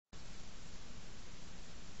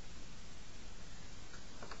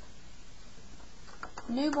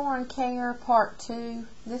Newborn Care Part 2.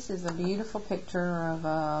 This is a beautiful picture of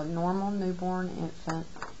a normal newborn infant.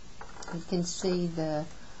 You can see the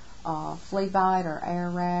flea bite or air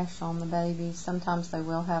rash on the baby. Sometimes they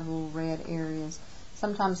will have little red areas.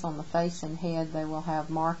 Sometimes on the face and head they will have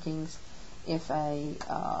markings,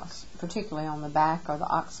 particularly on the back or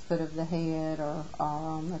the occiput of the head, or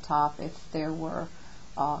on the top if there were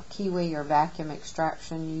kiwi or vacuum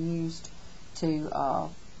extraction used to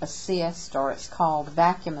assist, or it's called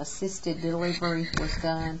vacuum assisted delivery, was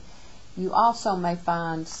done. You also may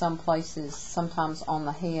find some places, sometimes on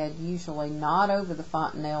the head, usually not over the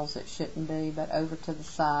fontanelles, it shouldn't be, but over to the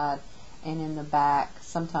side and in the back.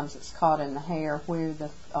 Sometimes it's caught in the hair where the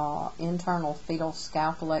internal fetal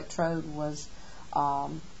scalp electrode was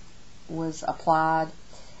applied.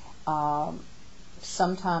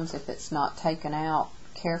 Sometimes if it's not taken out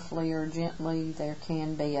carefully or gently, there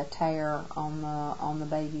can be a tear on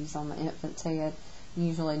the infant's head.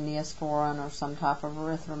 Usually Neosporin or some type of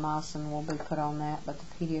erythromycin will be put on that, but the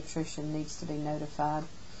pediatrician needs to be notified.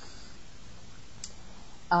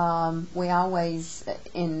 We always,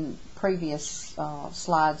 in previous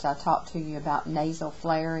slides, I talked to you about nasal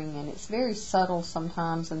flaring, and it's very subtle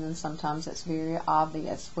sometimes, and then sometimes it's very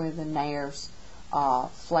obvious where the nares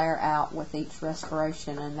flare out with each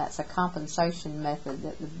respiration, and that's a compensation method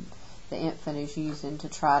that the infant is using to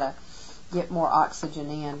try to get more oxygen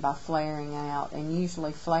in by flaring out. And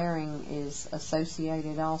usually flaring is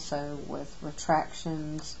associated also with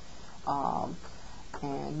retractions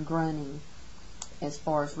and grunting as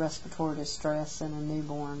far as respiratory distress in a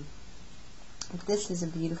newborn. This is a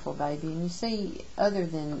beautiful baby, and you see, other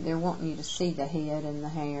than they're wanting you to see the head and the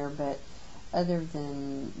hair, but other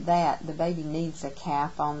than that, the baby needs a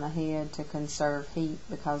cap on the head to conserve heat,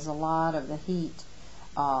 because a lot of the heat,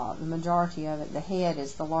 the majority of it, the head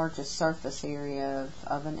is the largest surface area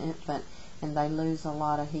of an infant, and they lose a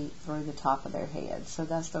lot of heat through the top of their head. So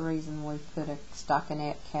that's the reason we put a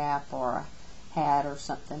stockinette cap or a hat or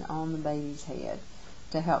something on the baby's head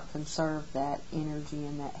to help conserve that energy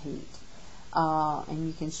and that heat. And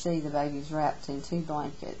you can see the baby's wrapped in 2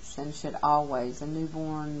 blankets, and should always, a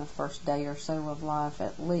newborn, the first day or so of life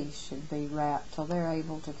at least, should be wrapped till they're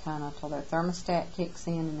able to till their thermostat kicks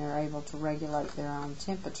in and they're able to regulate their own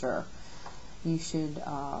temperature. You should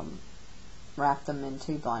wrap them in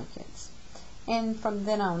 2 blankets. And from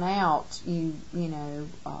then on out,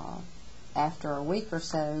 after a week or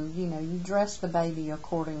so, you dress the baby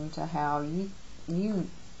according to how you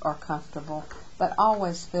are comfortable, but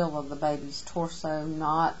always feel of the baby's torso,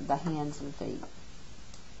 not the hands and feet.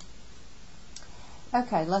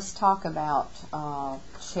 Okay, let's talk about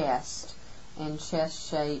chest and chest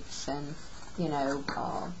shapes. And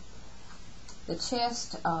the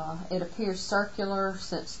chest, it appears circular,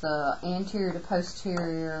 since the anterior to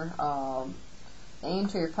posterior,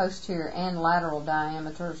 and lateral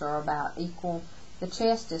diameters are about equal. The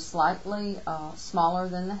chest is slightly smaller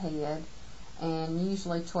than the head, and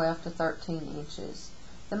usually 12 to 13 inches.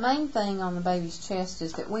 The main thing on the baby's chest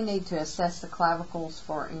is that we need to assess the clavicles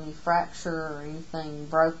for any fracture or anything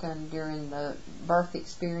broken during the birth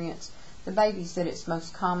experience. The babies that it's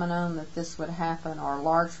most common on that this would happen are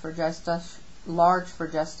large for gestational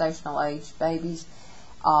age babies,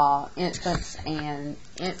 infants, and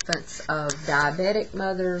infants of diabetic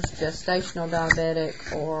mothers, gestational diabetic,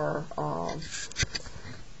 or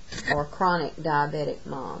chronic diabetic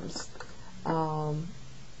moms.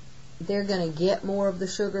 They're going to get more of the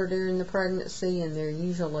sugar during the pregnancy, and they're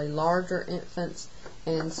usually larger infants,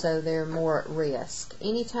 and so they're more at risk.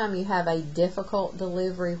 Anytime you have a difficult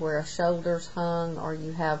delivery where a shoulder's hung, or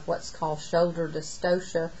you have what's called shoulder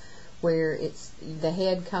dystocia, where the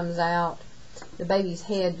head comes out, the baby's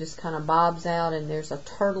head just kind of bobs out, and there's a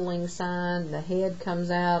turtling sign. The head comes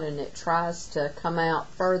out and it tries to come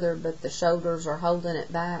out further, but the shoulders are holding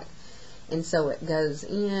it back. And so it goes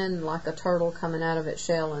in like a turtle coming out of its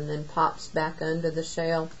shell and then pops back under the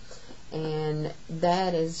shell. And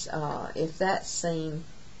that is, if that's seen,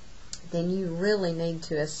 then you really need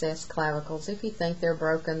to assess clavicles. If you think they're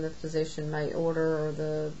broken, the physician may order, or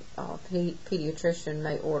the pediatrician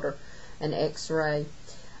may order an x-ray.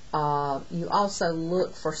 You also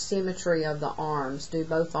look for symmetry of the arms. Do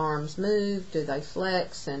both arms move? Do they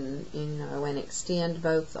flex and and extend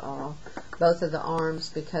both of the arms?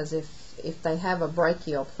 Because if they have a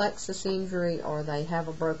brachial plexus injury, or they have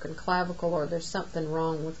a broken clavicle, or there's something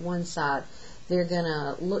wrong with one side, they're going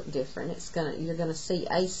to look different. You're going to see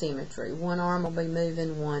asymmetry. One arm will be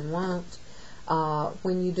moving, one won't.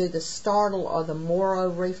 When you do the startle or the Moro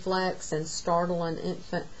reflex and startle an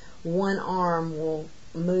infant, one arm will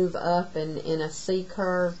move up and in a C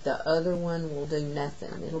curve, the other one will do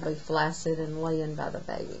nothing. It'll be flaccid and laying by the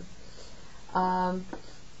baby.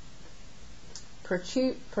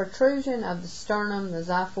 Protrusion of the sternum, the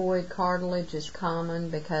xiphoid cartilage, is common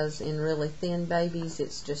because in really thin babies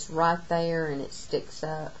it's just right there and it sticks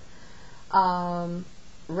up.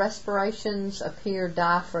 Respirations appear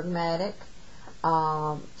diaphragmatic.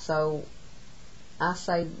 So I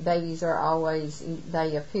say babies are always,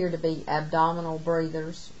 they appear to be abdominal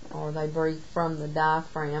breathers, or they breathe from the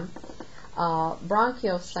diaphragm.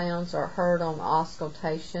 Bronchial sounds are heard on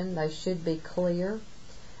auscultation. They should be clear.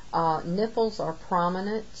 Nipples are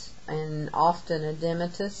prominent and often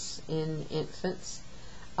edematous in infants,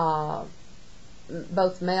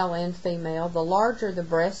 both male and female. The larger the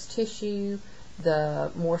breast tissue,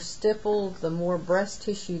 the more stippled, the more breast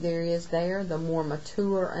tissue there is there, the more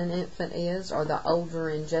mature an infant is, or the older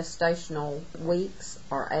in gestational weeks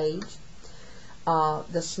or age.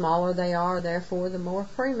 The smaller they are, therefore, the more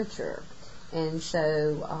premature. And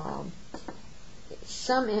so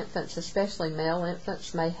some infants, especially male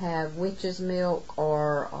infants, may have witch's milk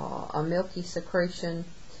or a milky secretion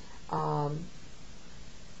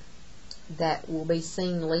that will be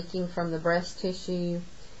seen leaking from the breast tissue.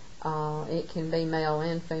 It can be male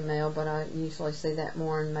and female, but I usually see that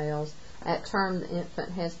more in males. At term, the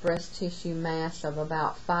infant has breast tissue mass of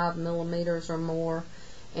about 5 millimeters or more,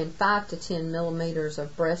 and 5 to 10 millimeters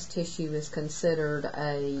of breast tissue is considered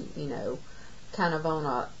a, kind of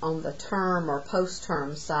on the term or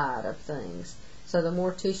post-term side of things. So the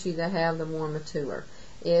more tissue they have, the more mature.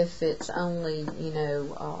 If it's only, 2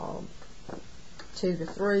 to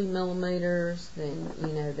 3 millimeters, then,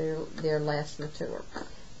 they're less mature.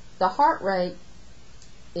 The heart rate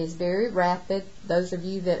is very rapid. Those of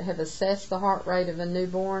you that have assessed the heart rate of a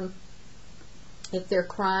newborn, if they're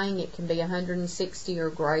crying, it can be 160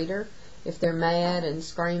 or greater. If they're mad and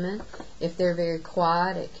screaming, if they're very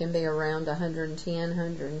quiet, it can be around 110,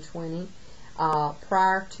 120.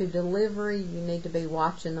 Prior to delivery, you need to be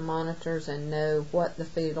watching the monitors and know what the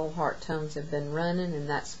fetal heart tones have been running, and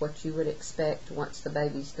that's what you would expect once the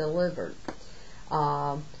baby's delivered.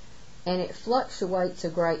 And it fluctuates a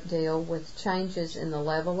great deal with changes in the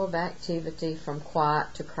level of activity from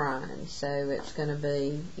quiet to crying. So it's going to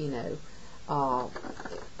be,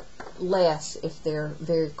 less if they're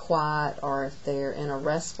very quiet, or if they're in a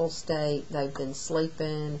restful state, they've been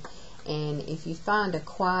sleeping. And if you find a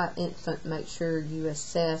quiet infant, make sure you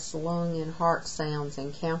assess lung and heart sounds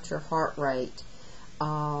and count your heart rate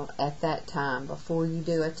at that time before you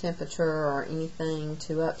do a temperature or anything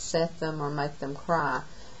to upset them or make them cry.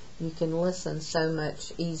 You can listen so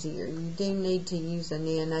much easier. You do need to use a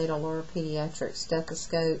neonatal or a pediatric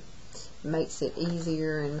stethoscope. It makes it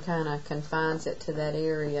easier and kind of confines it to that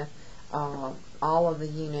area. All of the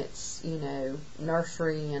units,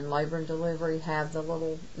 nursery and labor and delivery have the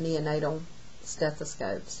little neonatal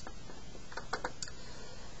stethoscopes.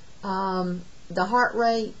 The heart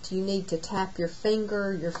rate, you need to tap your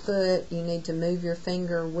finger, your foot. You need to move your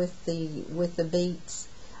finger with the beats.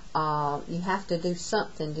 You have to do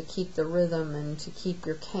something to keep the rhythm and to keep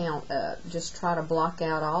your count up. Just try to block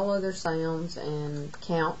out all other sounds and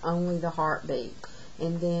count only the heartbeat.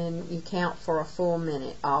 And then you count for a full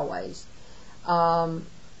minute always.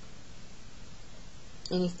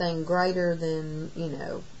 Anything greater than,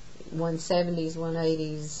 170s,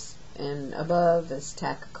 180s and above is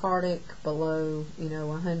tachycardic. Below,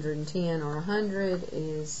 110 or 100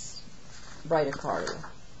 is bradycardia.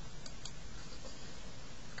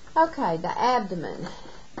 Okay, the abdomen.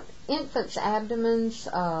 Infants' abdomens,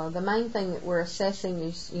 the main thing that we're assessing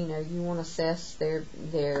is, you want to assess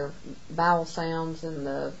their bowel sounds and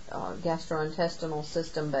the gastrointestinal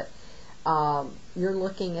system, but you're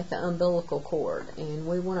looking at the umbilical cord, and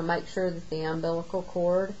we want to make sure that the umbilical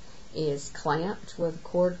cord is clamped with a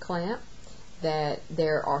cord clamp, that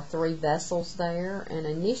there are 3 vessels there, and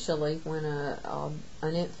initially when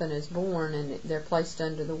an infant is born and they're placed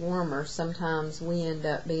under the warmer, sometimes we end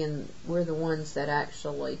up we're the ones that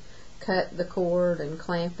actually cut the cord and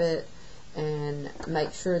clamp it and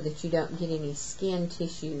make sure that you don't get any skin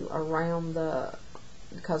tissue around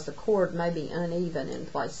because the cord may be uneven in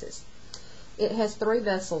places. It has 3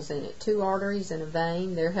 vessels in it, 2 arteries and a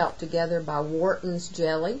vein. They're held together by Wharton's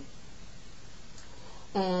jelly.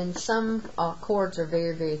 And some cords are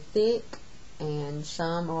very, very thick, and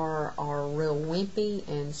some are real wimpy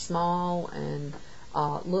and small and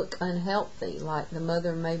look unhealthy. Like the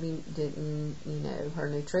mother maybe didn't, her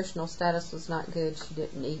nutritional status was not good. She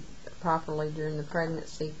didn't eat properly during the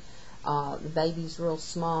pregnancy. The baby's real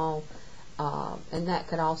small. And that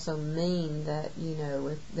could also mean that,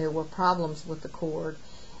 if there were problems with the cord.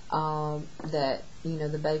 that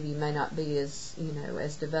the baby may not be as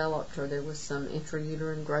as developed, or there was some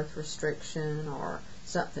intrauterine growth restriction or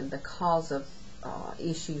something because of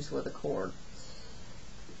issues with the cord.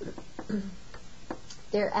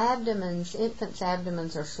 Their abdomens, infants'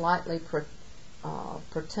 abdomens, are slightly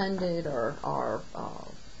protunded, or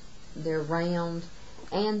they're round,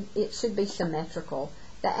 and it should be symmetrical.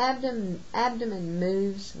 The abdomen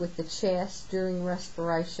moves with the chest during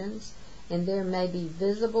respirations, and there may be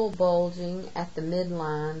visible bulging at the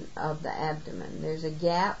midline of the abdomen. There's a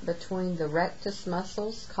gap between the rectus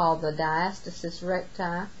muscles called the diastasis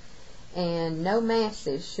recti, and no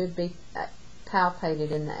masses should be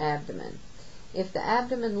palpated in the abdomen. If the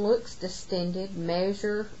abdomen looks distended,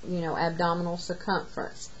 measure, abdominal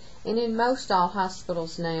circumference. And in most all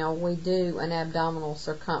hospitals now, we do an abdominal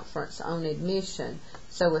circumference on admission.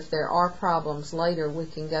 So if there are problems later, we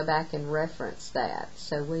can go back and reference that.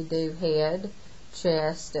 So we do head,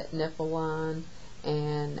 chest at nipple line,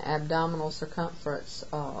 and abdominal circumference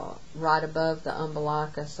right above the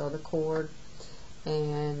umbilicus or the cord,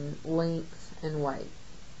 and length and weight.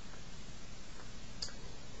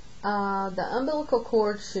 The umbilical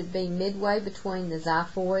cord should be midway between the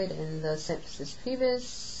xiphoid and the symphysis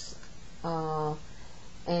pubis, and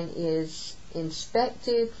is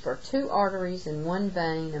inspected for 2 arteries and 1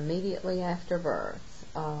 vein immediately after birth.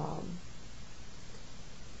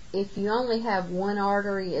 If you only have 1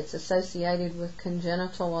 artery, it's associated with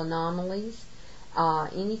congenital anomalies.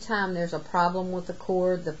 Anytime there's a problem with the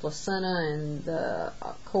cord, the placenta and the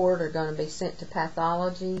cord are going to be sent to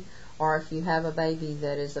pathology, or if you have a baby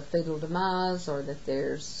that is a fetal demise, or that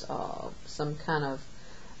there's some kind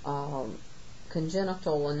of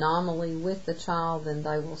congenital anomaly with the child, then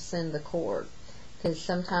they will send the cord. Because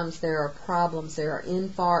sometimes there are problems, there are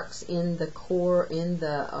infarcts in the cord, in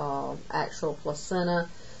the actual placenta.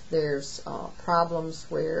 There's problems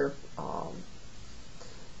where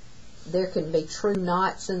there can be true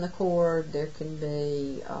knots in the cord, there can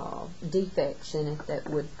be defects in it that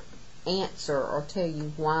would answer or tell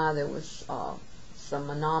you why there was some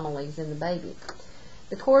anomalies in the baby.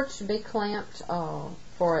 The cord should be clamped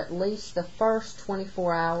for at least the first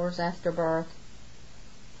 24 hours after birth.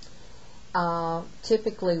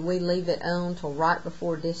 Typically we leave it on till right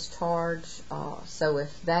before discharge, so if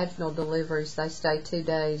vaginal deliveries, they stay 2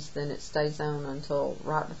 days, then it stays on until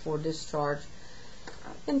right before discharge,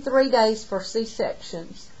 and 3 days for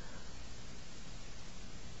C-sections.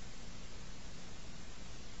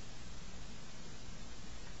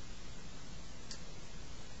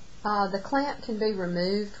 The clamp can be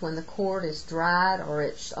removed when the cord is dried, or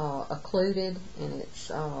it's occluded and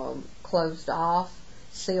it's closed off,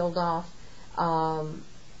 sealed off.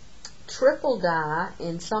 Triple dye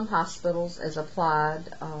in some hospitals is applied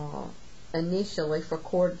initially for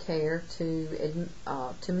cord care to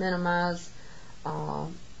minimize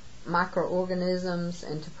microorganisms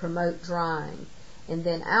and to promote drying. And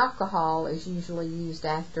then alcohol is usually used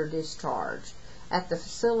after discharge. At the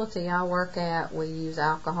facility I work at, we use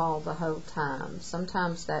alcohol the whole time.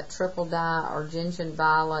 Sometimes that triple dye or gentian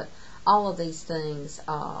violet, all of these things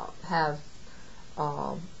have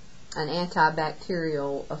an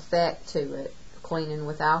antibacterial effect to it. Cleaning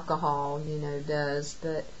with alcohol, does,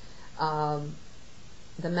 but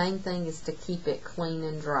the main thing is to keep it clean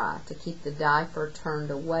and dry, to keep the diaper turned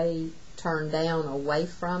down away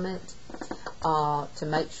from it, to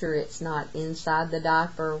make sure it's not inside the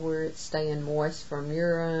diaper where it's staying moist from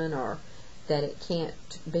urine, or that it can't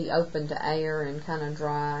be open to air and kind of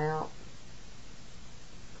dry out.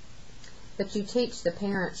 But you teach the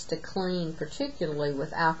parents to clean, particularly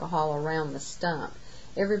with alcohol, around the stump.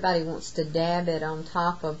 Everybody wants to dab it on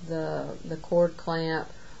top of the cord clamp,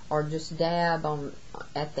 or just dab on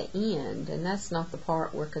at the end, and that's not the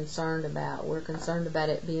part we're concerned about. We're concerned about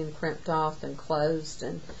it being crimped off and closed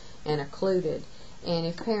and occluded. And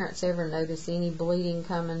if parents ever notice any bleeding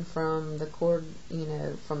coming from the cord,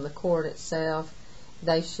 from the cord itself,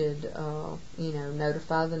 they should,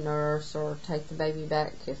 notify the nurse, or take the baby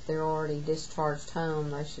back. If they're already discharged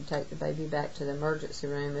home, they should take the baby back to the emergency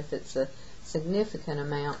room if it's a significant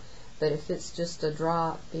amount. But if it's just a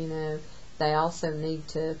drop, they also need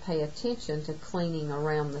to pay attention to cleaning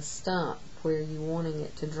around the stump where you're wanting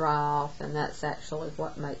it to dry off, and that's actually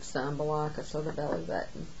what makes the umbilicus or the belly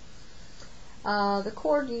button. The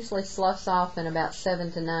cord usually sloughs off in about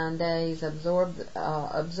 7 to 9 days. Observe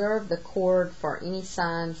the cord for any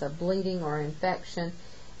signs of bleeding or infection.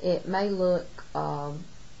 It may look,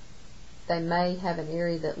 they may have an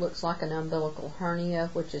area that looks like an umbilical hernia,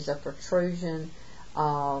 which is a protrusion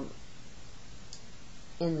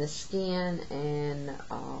in the skin, and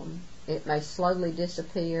it may slowly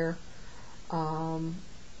disappear.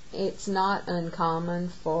 it's not uncommon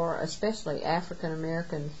for especially African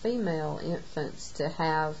American female infants to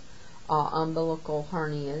have umbilical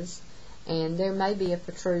hernias, and there may be a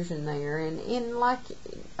protrusion there, and like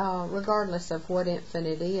regardless of what infant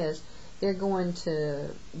it is, they're going to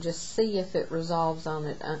just see if it resolves on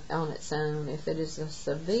its own. If it is a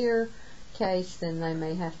severe case, then they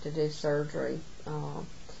may have to do surgery.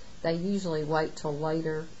 They usually wait till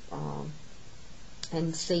later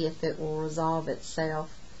and see if it will resolve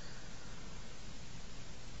itself.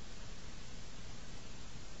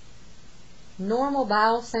 Normal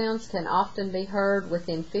bowel sounds can often be heard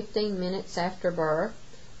within 15 minutes after birth.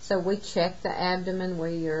 So we check the abdomen.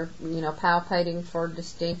 We are, palpating for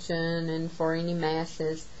distension and for any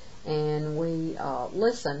masses, and we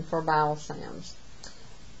listen for bowel sounds.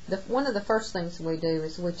 One of the first things we do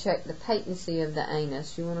is we check the patency of the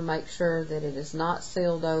anus. You want to make sure that it is not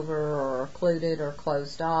sealed over or occluded or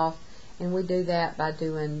closed off, and we do that by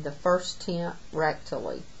doing the first temp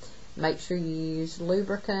rectally. Make sure you use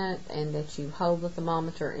lubricant and that you hold the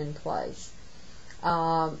thermometer in place.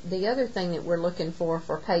 The other thing that we're looking for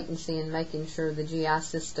patency and making sure the GI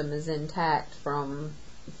system is intact from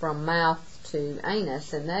mouth to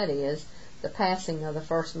anus, and that is the passing of the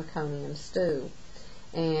first meconium stool.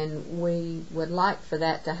 And we would like for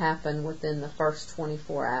that to happen within the first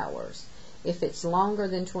 24 hours. If it's longer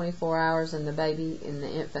than 24 hours and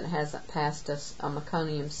the infant hasn't passed a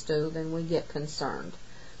meconium stool, then we get concerned.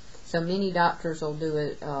 So many doctors will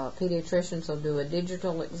do pediatricians will do a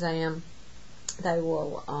digital exam. They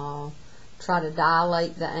will try to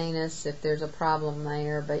dilate the anus if there's a problem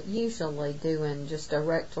there, but usually doing just a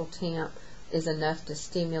rectal temp is enough to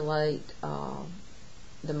stimulate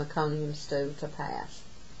the meconium stool to pass.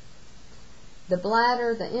 The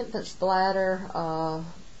bladder, the infant's bladder,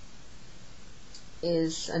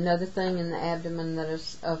 is another thing in the abdomen that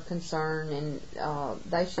is of concern, and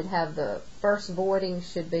they should have the first voiding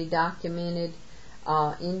should be documented,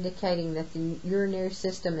 indicating that the urinary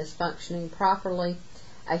system is functioning properly.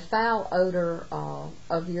 A foul odor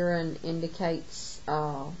of urine indicates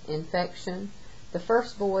infection. The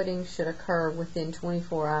first voiding should occur within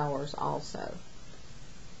 24 hours also.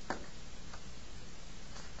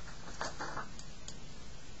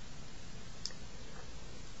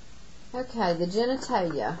 Okay, the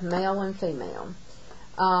genitalia, male and female.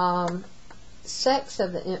 Sex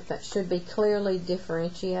of the infant should be clearly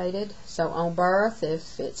differentiated. So on birth,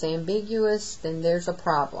 if it's ambiguous, then there's a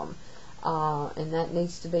problem. And that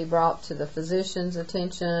needs to be brought to the physician's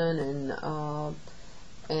attention,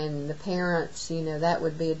 and the parents, that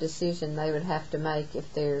would be a decision they would have to make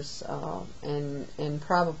if there's, and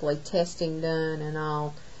probably testing done and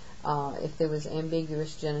all, if there was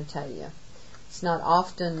ambiguous genitalia. It's not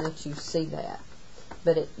often that you see that,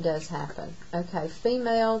 but it does happen. Okay,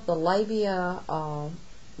 female, the labias,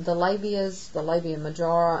 the labia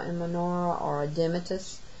majora and minora are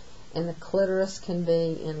edematous, and the clitoris can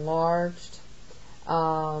be enlarged.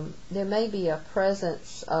 There may be a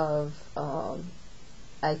presence of a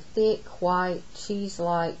thick, white,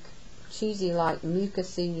 cheesy-like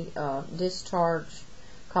mucousy discharge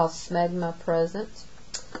called smegma present.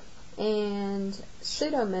 And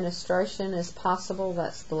pseudomenstruation is possible.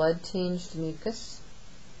 That's blood-tinged mucus.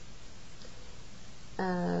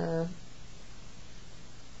 Hymen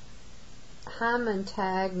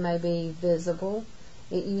tag may be visible.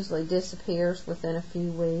 It usually disappears within a few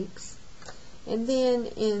weeks. And then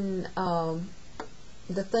in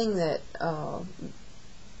the thing that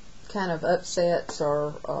kind of upsets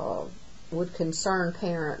or would concern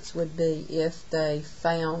parents would be if they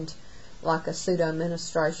found like a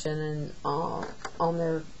pseudomenstruation on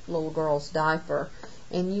their little girl's diaper,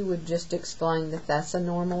 and you would just explain that that's a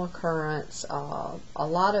normal occurrence. A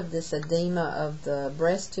lot of this edema of the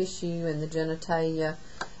breast tissue and the genitalia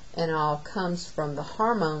and all comes from the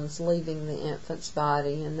hormones leaving the infant's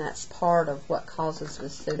body, and that's part of what causes the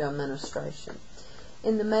pseudomenstruation.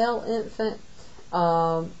 In the male infant,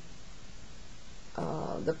 the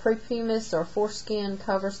prepumis or foreskin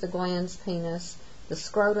covers the glans penis. The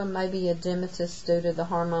scrotum may be edematous due to the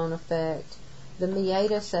hormone effect. The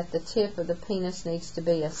meatus at the tip of the penis needs to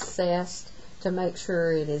be assessed to make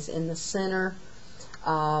sure it is in the center,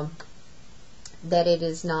 that it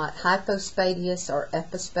is not hypospadias or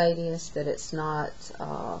epispadias, that it's not,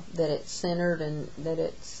 that it's centered, and that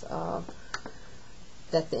it's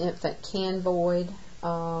that the infant can void.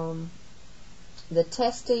 The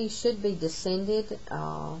testes should be descended,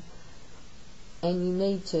 and you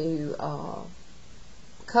need to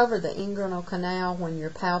cover the inguinal canal when you're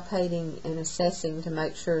palpating and assessing to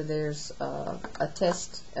make sure there's that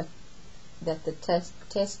the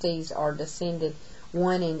testes are descended,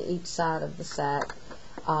 one in each side of the sac.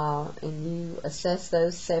 and you assess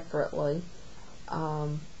those separately.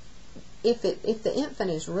 If the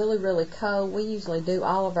infant is really cold, we usually do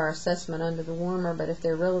all of our assessment under the warmer, but if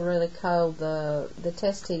they're really cold, the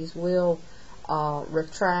testes will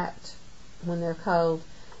retract when they're cold.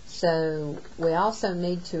 So we also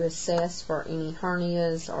need to assess for any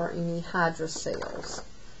hernias or any hydrocele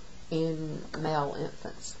in male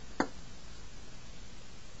infants.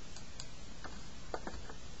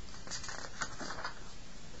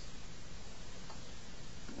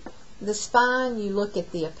 The spine, you look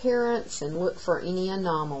at the appearance and look for any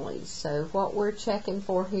anomalies. So what we're checking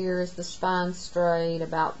for here is the spine straight,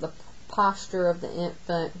 about the posture of the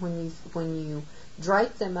infant. When you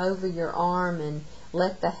drape them over your arm and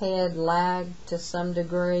let the head lag to some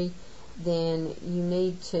degree, then you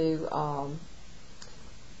need to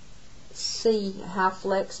see how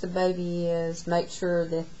flexed the baby is, make sure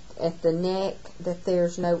that at the neck that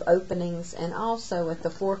there's no openings, and also at the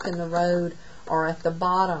fork in the road or at the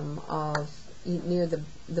bottom of near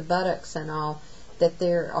the buttocks and all, that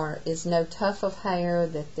there is no tuft of hair,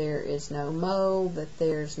 that there is no mole, that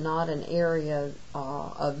there's not an area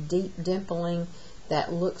of deep dimpling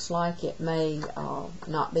that looks like it may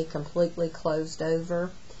not be completely closed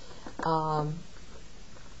over.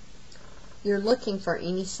 You're looking for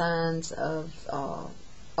any signs of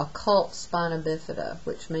occult spina bifida,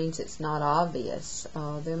 which means it's not obvious.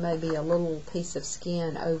 There may be a little piece of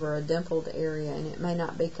skin over a dimpled area, and it may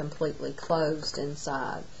not be completely closed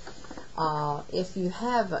inside. If you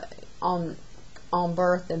have on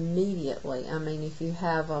birth immediately, I mean, if you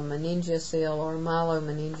have a meningeocele or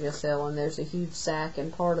myelomeningeocele and there's a huge sac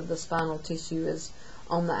and part of the spinal tissue is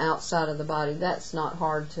on the outside of the body, that's not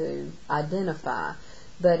hard to identify.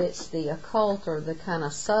 But it's the occult or the kind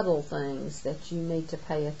of subtle things that you need to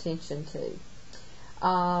pay attention to.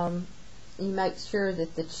 You make sure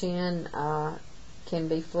that the chin can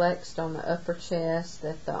be flexed on the upper chest,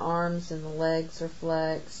 that the arms and the legs are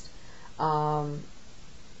flexed.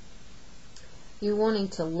 You're wanting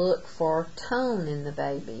to look for tone in the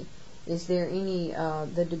baby. Is there any,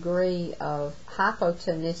 the degree of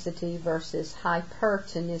hypotonicity versus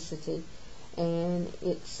hypertonicity? And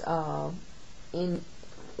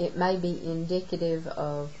it may be indicative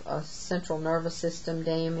of a central nervous system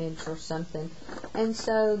damage or something. And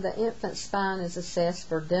so the infant spine is assessed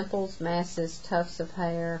for dimples, masses, tufts of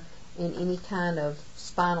hair, and any kind of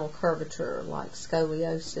spinal curvature like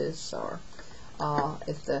scoliosis, or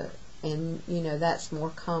and you know that's more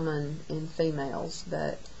common in females,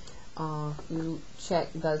 but you check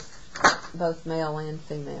both male and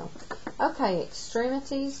female. Okay,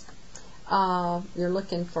 extremities. You're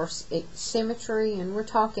looking for symmetry, and we're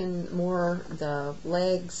talking more the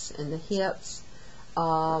legs and the hips.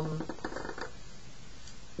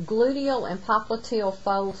 Gluteal and popliteal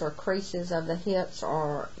folds or creases of the hips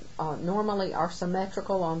are normally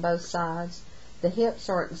symmetrical on both sides. The hips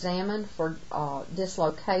are examined for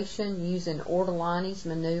dislocation using Ortolani's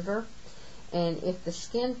maneuver, and if the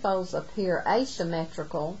skin folds appear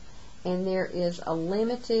asymmetrical and there is a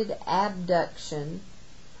limited abduction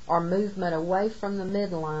or movement away from the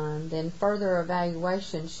midline, then further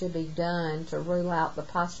evaluation should be done to rule out the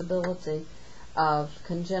possibility of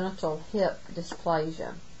congenital hip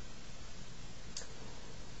dysplasia.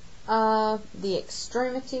 The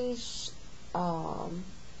extremities are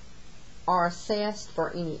assessed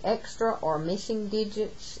for any extra or missing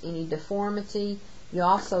digits, any deformity. You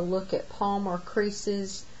also look at palmar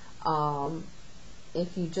creases.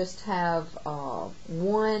 If you just have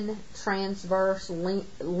one transverse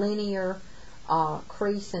linear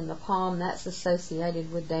crease in the palm, that's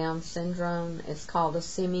associated with Down syndrome. It's called a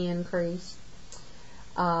simian crease.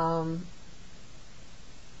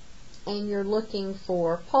 And you're looking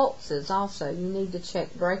for pulses also. You need to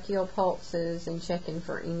check brachial pulses and checking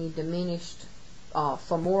for any diminished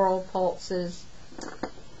femoral pulses.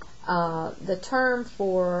 The term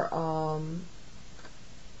for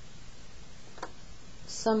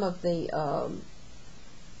some of the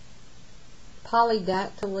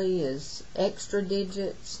polydactyly is extra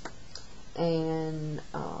digits, and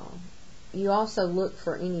you also look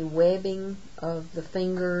for any webbing of the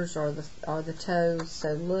fingers or the toes.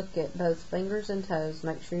 So look at both fingers and toes.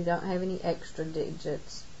 Make sure you don't have any extra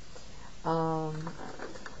digits. And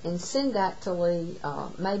syndactyly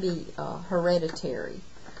may be hereditary.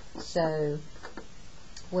 So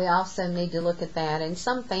we also need to look at that. And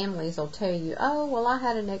some families will tell you, oh, well, I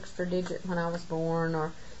had an extra digit when I was born,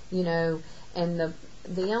 or, you know, and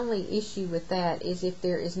the only issue with that is if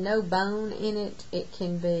there is no bone in it, it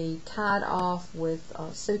can be tied off with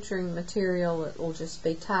suturing material. It will just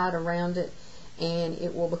be tied around it, and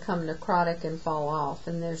it will become necrotic and fall off,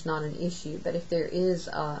 and there's not an issue. But if there is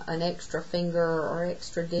an extra finger or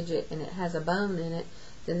extra digit and it has a bone in it,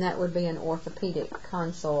 then that would be an orthopedic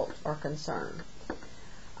consult or concern.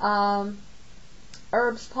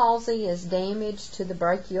 Erb's palsy is damage to the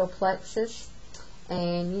brachial plexus,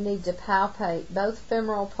 and you need to palpate both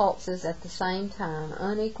femoral pulses at the same time.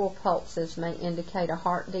 Unequal pulses may indicate a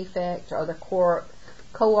heart defect or the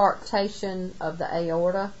coarctation of the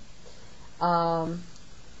aorta.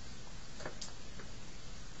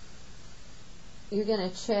 You're going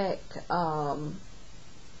to check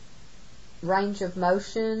range of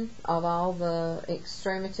motion of all the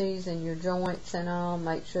extremities and your joints and all.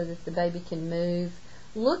 Make sure that the baby can move.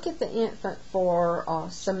 Look at the infant for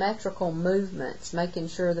symmetrical movements, making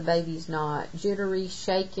sure the baby's not jittery,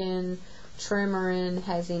 shaking, tremoring,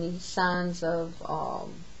 has any signs of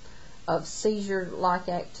seizure-like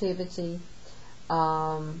activity.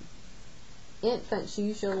 Infants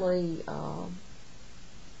usually,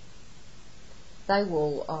 they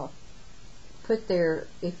will put their,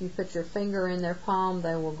 if you put your finger in their palm,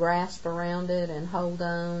 they will grasp around it and hold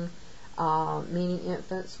on. Many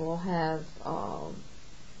infants will have,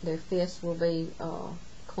 their fists will be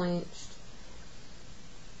clenched.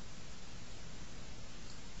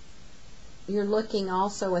 You're looking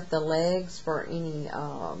also at the legs for any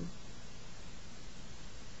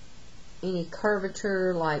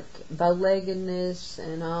curvature, like bow-leggedness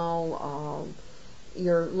and all.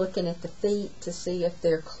 You're looking at the feet to see if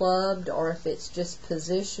they're clubbed or if it's just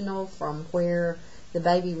positional from where the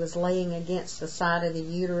baby was laying against the side of the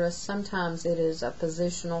uterus. Sometimes it is a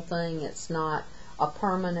positional thing. It's not a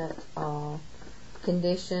permanent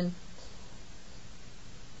condition.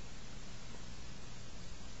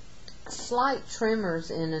 Slight tremors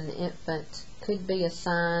in an infant could be a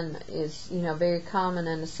sign, is very common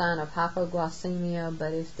and a sign of hypoglycemia.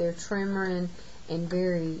 But if they're tremoring and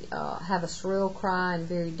very have a shrill cry and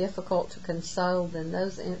very difficult to console, then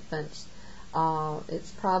those infants,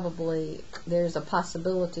 it's probably, there's a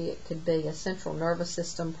possibility it could be a central nervous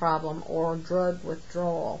system problem or drug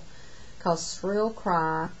withdrawal, because shrill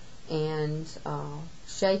cry and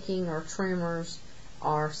shaking or tremors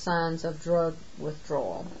are signs of drug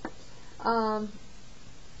withdrawal.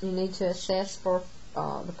 You need to assess for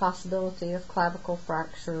the possibility of clavicle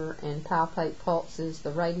fracture and palpate pulses, the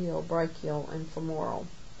radial, brachial, and femoral.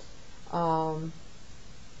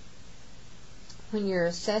 When you're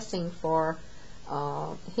assessing for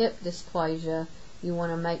hip dysplasia, you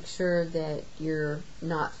want to make sure that you're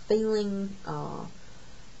not feeling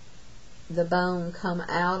the bone come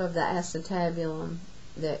out of the acetabulum,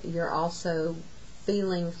 that you're also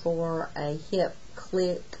feeling for a hip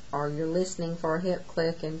click, or you're listening for a hip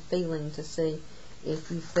click and feeling to see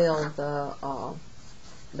if you feel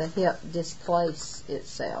the hip displace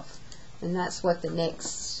itself. And that's what the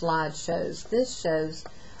next slide shows. This shows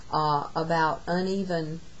about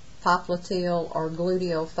uneven popliteal or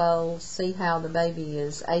gluteal folds. See how the baby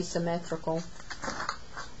is asymmetrical.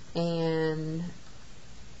 And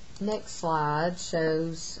next slide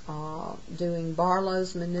shows doing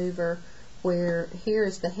Barlow's maneuver, where here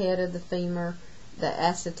is the head of the femur, the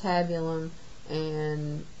acetabulum,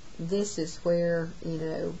 and this is where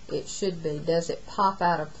it should be. Does it pop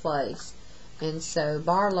out of place? And so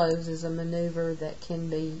Barlow's is a maneuver that can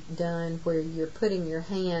be done where you're putting your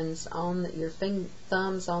hands on your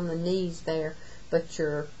thumbs on the knees there, but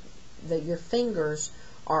your fingers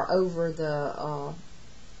are over the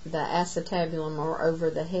acetabulum or over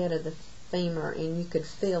the head of the femur, and you could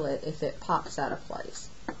feel it if it pops out of place.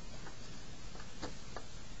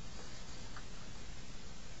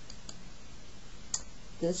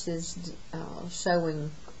 This is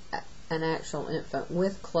showing an actual infant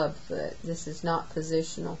with clubfoot. This is not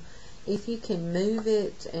positional. If you can move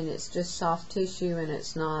it and it's just soft tissue and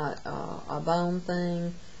it's not a bone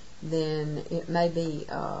thing, then it may be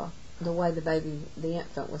the way the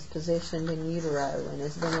infant was positioned in utero and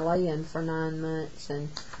has been laying for 9 months, and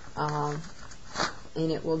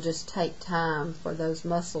it will just take time for those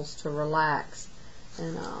muscles to relax.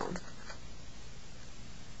 And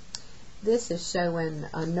this is showing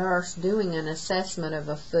a nurse doing an assessment of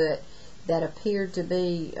a foot that appeared to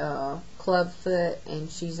be clubfoot, and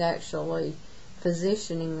she's actually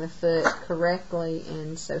positioning the foot correctly.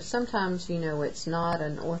 And so sometimes, it's not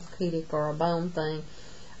an orthopedic or a bone thing,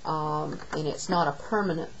 and it's not a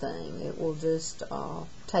permanent thing. It will just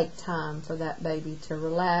take time for that baby to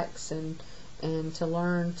relax and to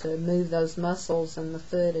learn to move those muscles in the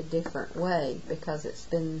foot a different way, because it's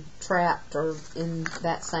been trapped or in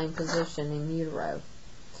that same position in utero.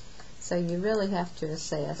 So you really have to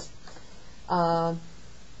assess.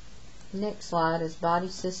 Next slide is body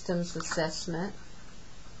systems assessment.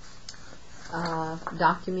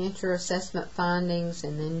 Document your assessment findings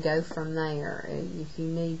and then go from there. If you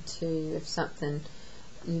need to, if something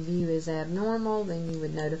you view as abnormal, then you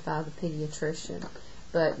would notify the pediatrician.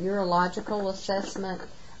 But urological assessment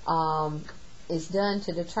is done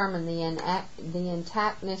to determine the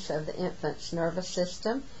intactness of the infant's nervous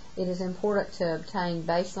system. It is important to obtain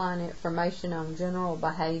baseline information on general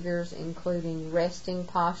behaviors, including resting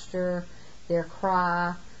posture, their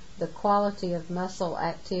cry, the quality of muscle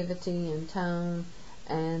activity and tone,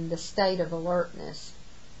 and the state of alertness.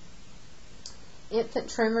 Infant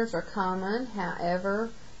tremors are common, however,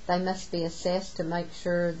 they must be assessed to make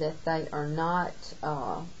sure that they are not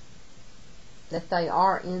that they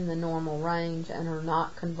are in the normal range and are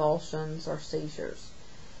not convulsions or seizures.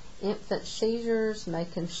 Infant seizures may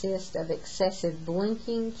consist of excessive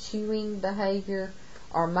blinking, chewing behavior,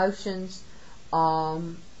 or motions,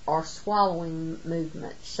 or swallowing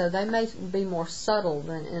movements. So they may be more subtle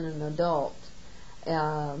than in an adult.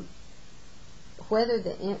 Whether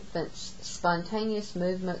the infant's spontaneous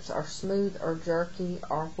movements are smooth or jerky,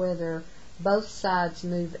 or whether both sides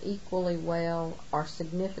move equally well, are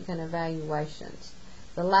significant evaluations.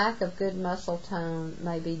 The lack of good muscle tone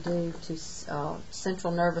may be due to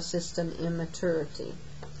central nervous system immaturity.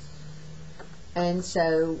 And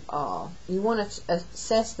so you want to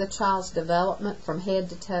assess the child's development from head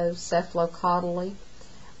to toe cephalocaudally.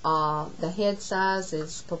 The head size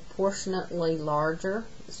is proportionately larger.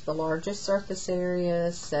 It's the largest surface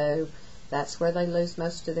area, so that's where they lose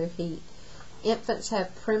most of their heat. Infants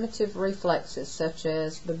have primitive reflexes, such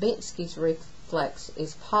as Babinski's reflex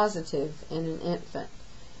is positive in an infant.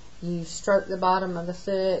 You stroke the bottom of the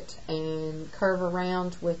foot and curve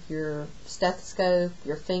around with your stethoscope,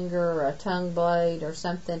 your finger, or a tongue blade or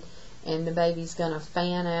something, and the baby's going to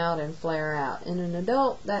fan out and flare out. In an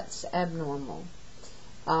adult, that's abnormal.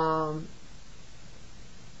 In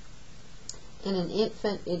an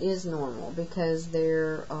infant, it is normal because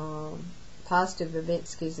their positive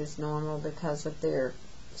Babinski's is normal because of their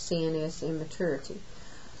CNS immaturity.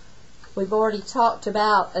 We've already talked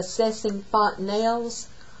about assessing fontanelles.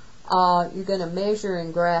 You're going to measure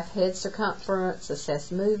and graph head circumference,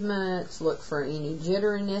 assess movements, look for any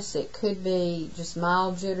jitteriness. It could be just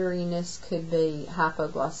mild jitteriness, could be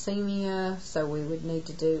hypoglycemia, so we would need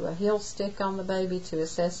to do a heel stick on the baby to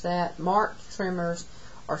assess that. Marked tremors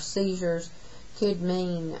or seizures could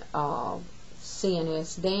mean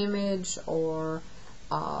CNS damage or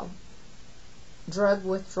drug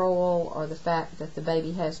withdrawal, or the fact that the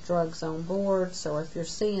baby has drugs on board. So if you're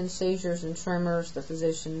seeing seizures and tremors, the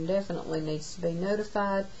physician definitely needs to be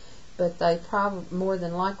notified, but they probably more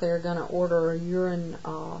than likely are going to order a urine,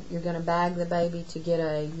 you're going to bag the baby to get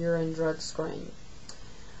a urine drug screen.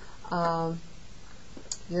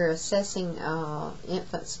 You're assessing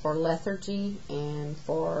infants for lethargy and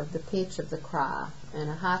for the pitch of the cry, and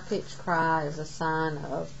a high-pitched cry is a sign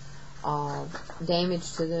of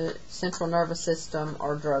damage to the central nervous system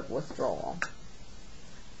or drug withdrawal.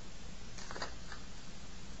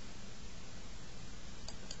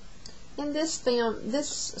 In this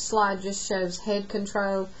slide just shows head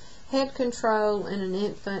control. Head control in an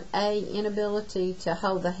infant: A, inability to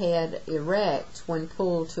hold the head erect when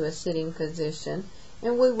pulled to a sitting position,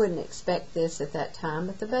 and we wouldn't expect this at that time,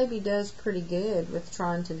 but the baby does pretty good with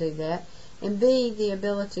trying to do that. And B, the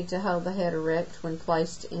ability to hold the head erect when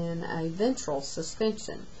placed in a ventral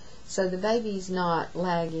suspension. So the baby's not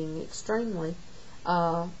lagging extremely,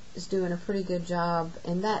 is doing a pretty good job,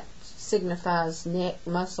 and that signifies neck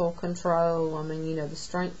muscle control. I mean, you know, the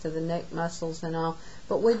strength of the neck muscles and all.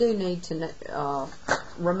 But we do need to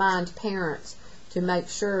remind parents to make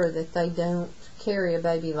sure that they don't carry a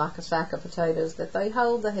baby like a sack of potatoes, that they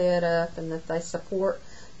hold the head up and that they support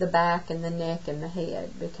the back and the neck and the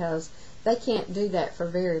head, because they can't do that for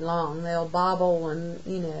very long. They'll bobble and,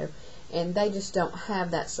 you know, and they just don't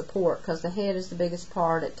have that support because the head is the biggest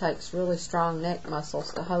part. It takes really strong neck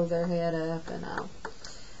muscles to hold their head up and all.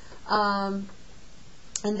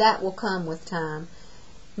 And that will come with time.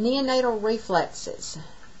 Neonatal reflexes.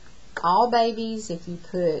 All babies, if you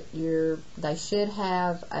put they should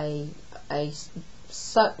have a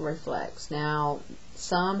suck reflex. Now,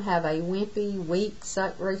 some have a wimpy, weak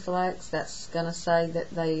suck reflex. That's going to say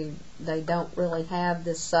that they don't really have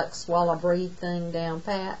this suck, swallow, breathe thing down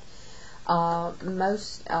pat.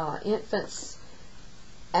 Most infants,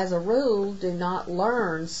 as a rule, do not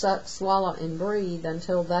learn suck, swallow, and breathe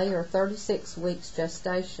until they are 36 weeks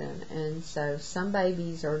gestation. And so some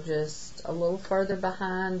babies are just a little further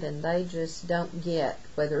behind, and they just don't get,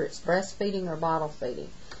 whether it's breastfeeding or bottle feeding,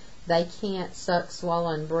 they can't suck,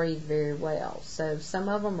 swallow, and breathe very well. So some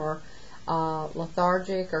of them are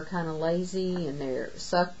lethargic or kind of lazy, and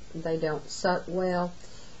they don't suck well.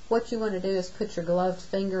 What you want to do is put your gloved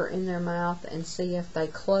finger in their mouth and see if they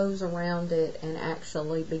close around it and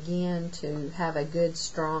actually begin to have a good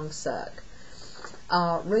strong suck.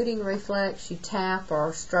 Rooting reflex, you tap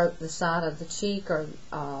or stroke the side of the cheek, or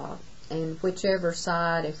and whichever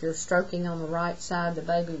side. If you're stroking on the right side, the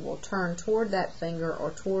baby will turn toward that finger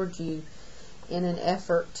or toward you in an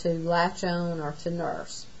effort to latch on or to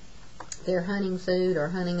nurse. They're hunting food or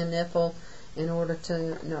hunting a nipple in order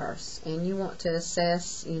to nurse. And you want to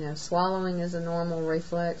assess, swallowing is a normal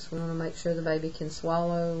reflex. We want to make sure the baby can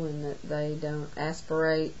swallow and that they don't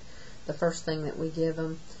aspirate the first thing that we give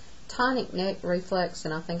them. Tonic neck reflex,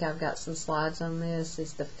 and I think I've got some slides on this,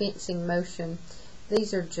 is the fencing motion.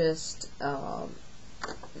 These are just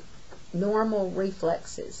normal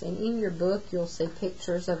reflexes, and in your book you'll see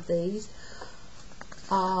pictures of these.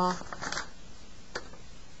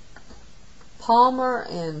 Palmar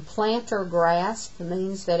and plantar grasp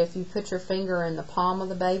means that if you put your finger in the palm of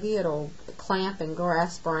the baby, it'll clamp and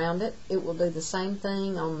grasp around it. It will do the same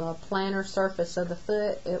thing on the plantar surface of the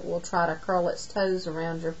foot. It will try to curl its toes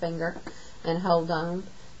around your finger and hold on.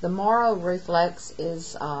 The Morrow reflex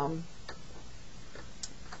is, I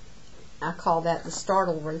call that the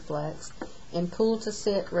startle reflex. And pull to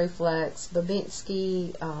sit reflex,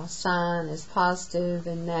 Babinski sign is positive,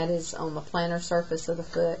 and that is on the plantar surface of the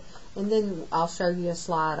foot. And then I'll show you a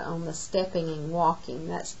slide on the stepping and walking.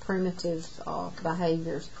 That's primitive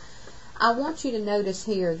behaviors. I want you to notice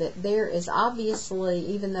here that there is obviously,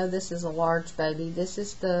 even though this is a large baby, this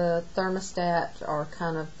is the thermostat, or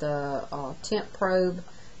kind of the temp probe,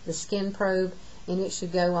 the skin probe, and it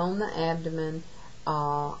should go on the abdomen,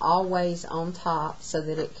 always on top, so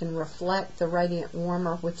that it can reflect the radiant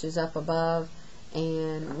warmer, which is up above,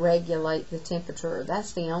 and regulate the temperature.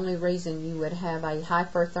 That's the only reason you would have a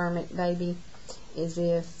hyperthermic baby, is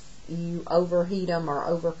if you overheat them or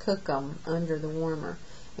overcook them under the warmer.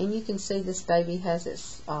 And you can see this baby has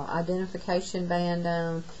its identification band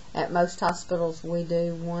on. At most hospitals we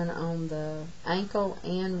do one on the ankle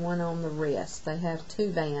and one on the wrist. They have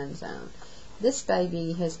two bands on. This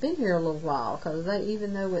baby has been here a little while, because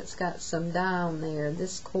even though it's got some dye on there,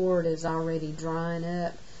 this cord is already drying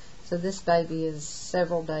up. So this baby is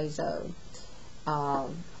several days old.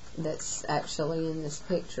 That's actually in this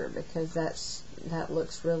picture, because that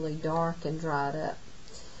looks really dark and dried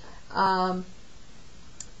up.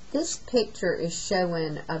 This picture is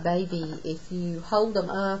showing a baby. If you hold them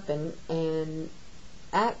up and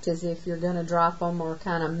act as if you're going to drop them, or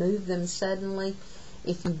kind of move them suddenly,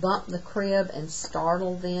 if you bump the crib and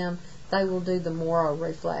startle them, they will do the Morrow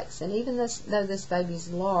reflex. And even though this baby's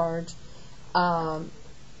large,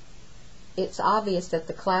 it's obvious that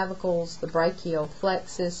the clavicles, the brachial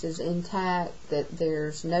plexus is intact, that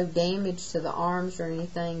there's no damage to the arms or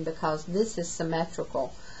anything, because this is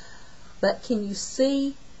symmetrical. But can you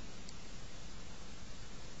see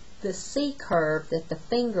the C curve that the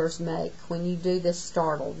fingers make when you do this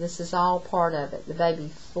startle? This is all part of it. The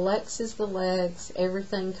baby flexes the legs,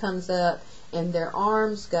 everything comes up, and their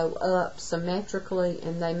arms go up symmetrically,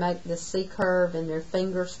 and they make the C curve, and their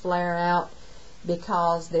fingers flare out,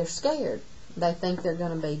 because they're scared. They think they're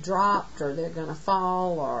going to be dropped, or they're going to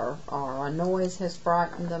fall, or a noise has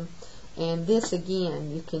frightened them. And this,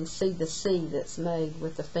 again, you can see the C that's made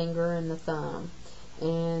with the finger and the thumb,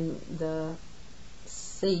 and the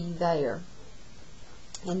C there.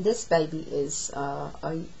 And this baby is,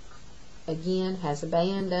 again, has a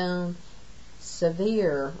band on,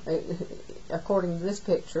 severe, according to this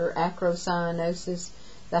picture, acrocyanosis.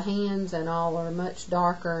 The hands and all are much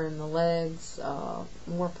darker, and the legs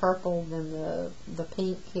more purple than the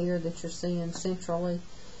pink here that you're seeing centrally.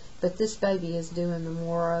 But this baby is doing the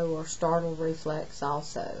Morrow or startle reflex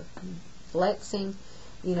also. Flexing,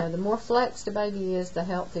 the more flexed a baby is, the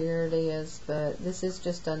healthier it is, but this is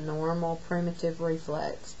just a normal primitive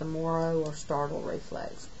reflex, the Morrow or startle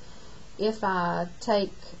reflex. If I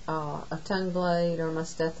take a tongue blade or my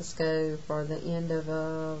stethoscope or the end of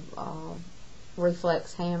a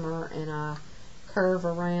reflex hammer, and I curve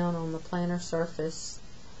around on the plantar surface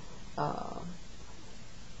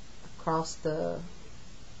across the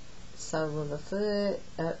sole of the foot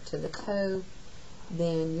up to the toe,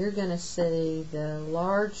 then you're going to see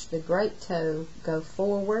the great toe go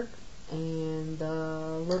forward, and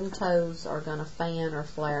the little toes are going to fan or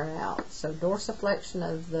flare out. So dorsiflexion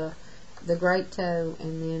of the great toe,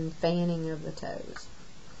 and then fanning of the toes.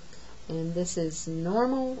 And this is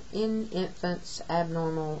normal in infants,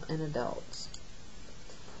 abnormal in adults.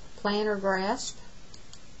 Plantar grasp.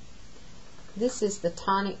 This is the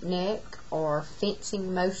tonic neck or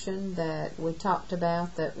fencing motion that we talked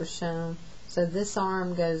about that was shown. So this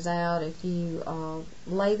arm goes out. If you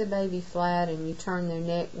lay the baby flat and you turn their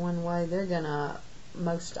neck one way, they're going to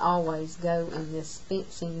most always go in this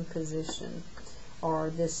fencing position, or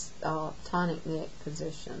this tonic neck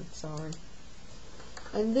position, sorry.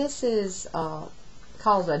 And this is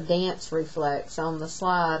called a dance reflex. On the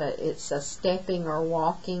slide, it's a stepping or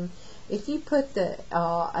walking. If you put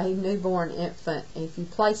a newborn infant, if you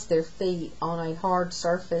place their feet on a hard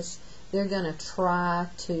surface, they're going to try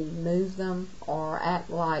to move them or act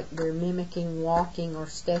like they're mimicking walking or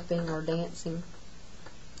stepping or dancing.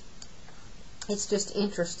 It's just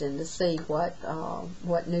interesting to see what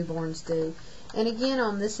newborns do. And again,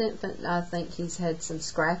 on this infant, I think he's had some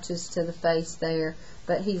scratches to the face there,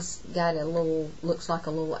 but he's got a little, looks like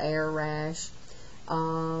a little air rash.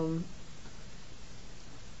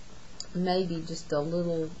 Maybe just a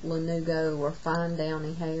little lanugo or fine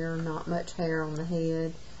downy hair, not much hair on the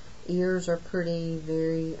head. Ears are pretty,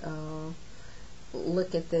 very,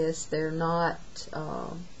 look at this, they're not,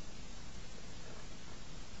 well,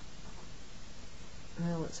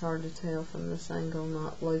 it's hard to tell from this angle,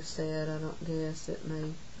 not low set, I don't guess. It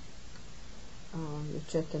may, you're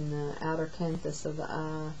checking the outer canthus of the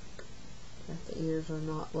eye, that the ears are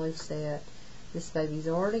not low set. This baby's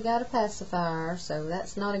already got a pacifier, so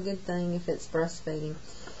that's not a good thing if it's breastfeeding.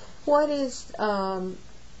 What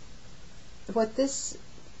this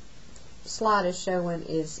slide is showing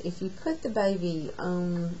is if you put the baby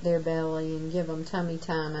on their belly and give them tummy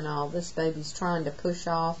time and all, this baby's trying to push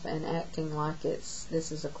off and acting like this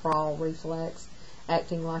is a crawl reflex,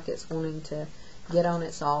 acting like it's wanting to get on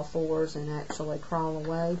its all fours and actually crawl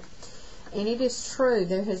away. And it is true,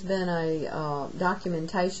 there has been a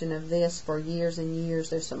documentation of this for years and years.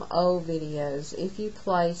 There's some old videos. If you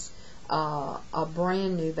place a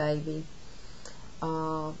brand new baby,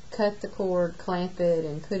 cut the cord, clamp it,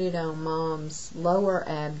 and put it on mom's lower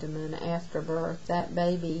abdomen after birth, that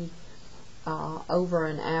baby, over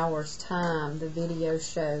an hour's time, the video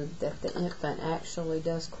showed that the infant actually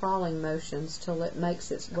does crawling motions till it makes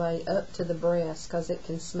its way up to the breast, because it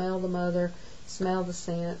can smell the mother, smell the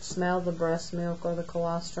scent, smell the breast milk or the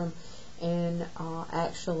colostrum, and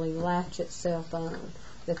actually latch itself on.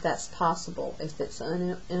 That's possible if it's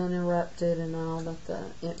uninterrupted and all, that the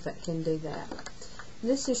infant can do that.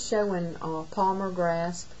 This is showing palmar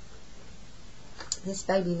grasp. This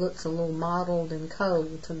baby looks a little mottled and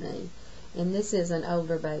cold to me, and this is an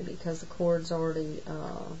older baby because the cord's already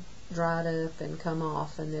dried up and come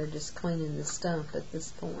off, and they're just cleaning the stump at this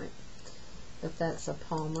point. But that's a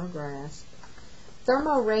palmar grasp.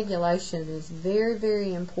 Thermoregulation is very,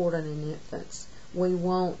 very important in infants. We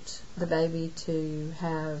want the baby to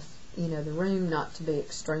have, the room not to be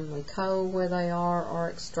extremely cold where they are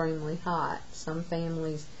or extremely hot. Some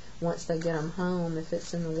families, once they get them home, if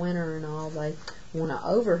it's in the winter and all, they want to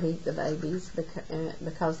overheat the babies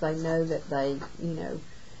because they know that they,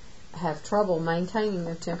 have trouble maintaining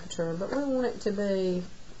their temperature. But we want it to be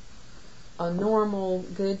a normal,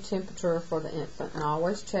 good temperature for the infant, and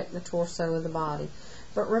always check the torso of the body.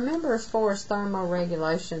 But remember, as far as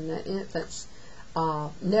thermoregulation, that infants,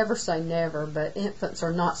 never say never, but infants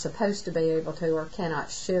are not supposed to be able to or cannot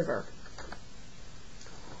shiver.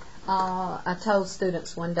 I told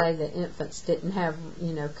students one day that infants didn't have,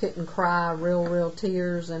 couldn't cry real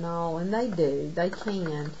tears and all, and they do, they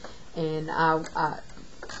can. And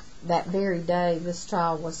that very day, this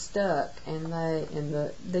child was stuck, and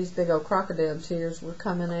these big old crocodile tears were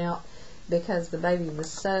coming out because the baby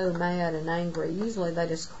was so mad and angry. Usually they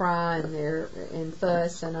just cry and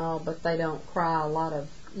fuss and all, but they don't cry a lot of,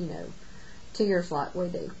 tears like we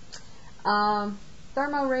do.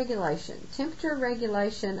 Thermoregulation. Temperature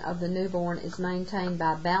regulation of the newborn is maintained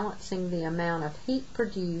by balancing the amount of heat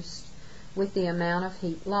produced with the amount of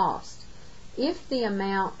heat lost. If the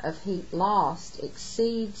amount of heat lost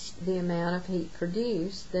exceeds the amount of heat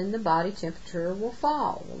produced, then the body temperature will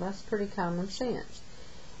fall. Well, that's pretty common sense.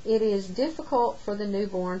 It is difficult for the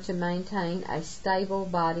newborn to maintain a stable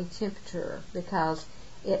body temperature because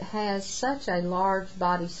it has such a large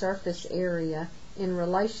body surface area in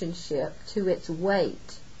relationship to its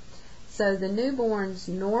weight. So the newborn's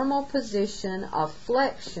normal position of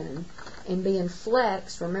flexion and being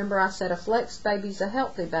flexed, remember I said a flexed baby is a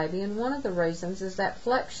healthy baby, and one of the reasons is that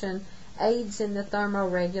flexion aids in the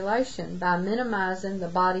thermoregulation by minimizing the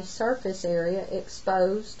body surface area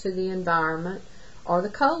exposed to the environment or the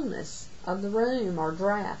coldness of the room or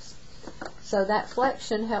drafts. So that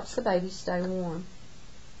flexion helps the baby stay warm.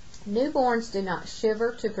 Newborns do not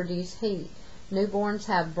shiver to produce heat. Newborns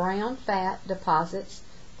have brown fat deposits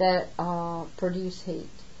that produce heat.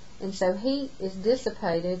 And so heat is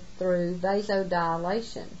dissipated through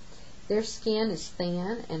vasodilation. Their skin is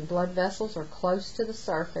thin and blood vessels are close to the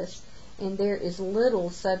surface, and there is little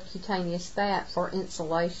subcutaneous fat for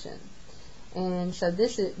insulation. And so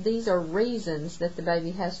these are reasons that the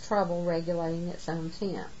baby has trouble regulating its own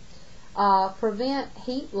temp. Prevent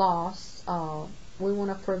heat loss. We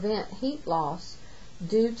want to prevent heat loss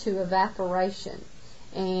due to evaporation.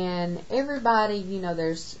 And everybody,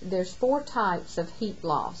 there's 4 types of heat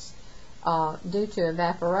loss due to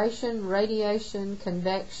evaporation, radiation,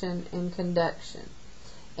 convection, and conduction.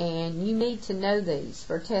 And you need to know these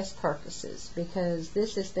for test purposes because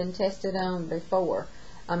this has been tested on before.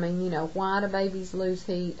 I mean, why do babies lose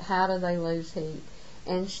heat? How do they lose heat?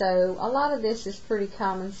 And so a lot of this is pretty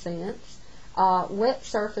common sense. Wet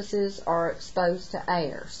surfaces are exposed to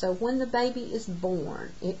air. So when the baby is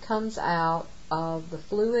born, it comes out of the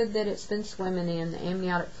fluid that it's been swimming in, the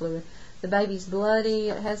amniotic fluid. The baby's bloody,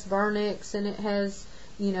 it has vernix, and it has,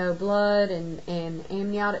 blood and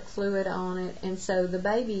amniotic fluid on it. And so the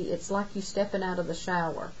baby, it's like you stepping out of the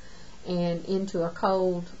shower and into a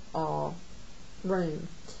cold room.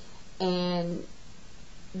 And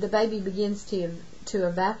the baby begins to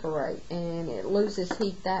evaporate, and it loses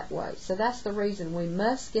heat that way. So that's the reason we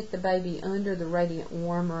must get the baby under the radiant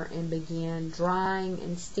warmer and begin drying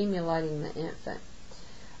and stimulating the infant.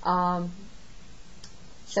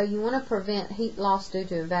 So you want to prevent heat loss due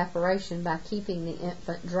to evaporation by keeping the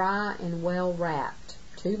infant dry and well wrapped,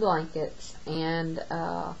 2 blankets, and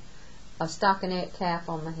a stockinette cap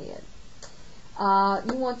on the head.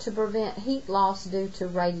 You want to prevent heat loss due to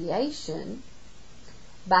radiation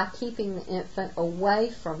by keeping the infant away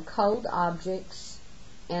from cold objects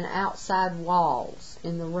and outside walls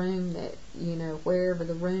in the room that, wherever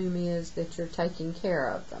the room is that you're taking care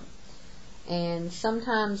of them. And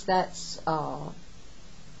sometimes that's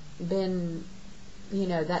been,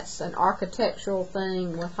 that's an architectural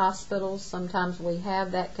thing with hospitals. Sometimes we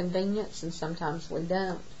have that convenience and sometimes we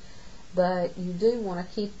don't. But you do want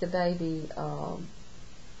to keep the baby,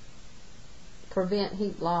 prevent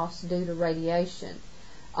heat loss due to radiation.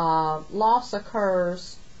 Loss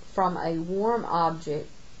occurs from a warm object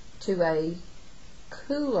to a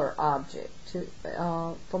cooler object,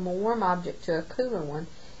 from a warm object to a cooler one,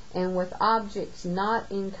 and with objects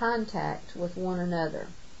not in contact with one another.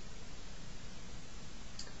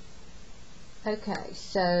 Okay,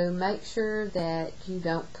 so make sure that you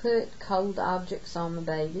don't put cold objects on the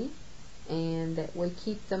baby, and that we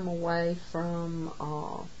keep them away from,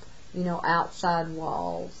 outside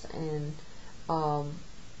walls, and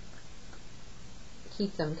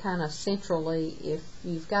keep them kind of centrally. If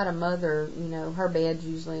you've got a mother, her bed's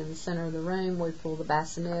usually in the center of the room, we pull the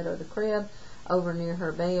bassinet or the crib over near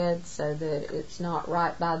her bed so that it's not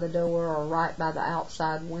right by the door or right by the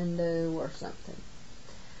outside window or something.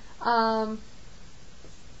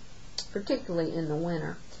 Particularly in the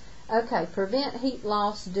winter. Okay, prevent heat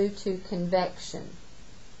loss due to convection.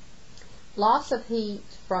 Loss of heat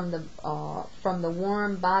from the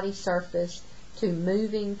warm body surface to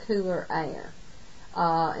moving cooler air.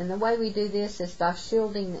 And the way we do this is by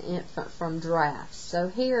shielding the infant from drafts. So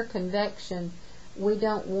here, convection, we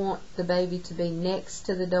don't want the baby to be next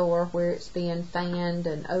to the door where it's being fanned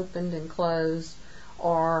and opened and closed,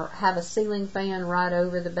 or have a ceiling fan right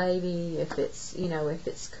over the baby if it's, if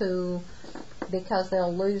it's cool, because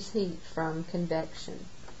they'll lose heat from convection.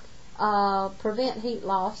 Prevent heat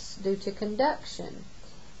loss due to conduction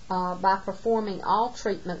by performing all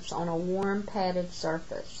treatments on a warm padded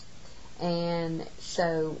surface. And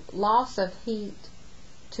so loss of heat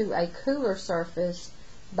to a cooler surface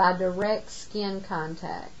by direct skin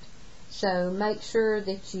contact. So make sure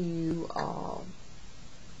that you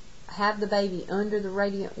have the baby under the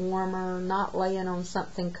radiant warmer, not laying on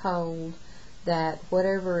something cold, that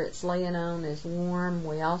whatever it's laying on is warm.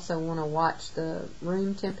 We also want to watch the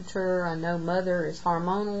room temperature. I know mother is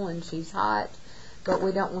hormonal and she's hot, but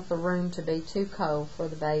we don't want the room to be too cold for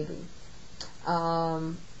the baby.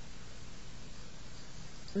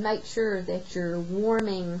 Make sure that you're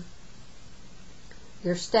warming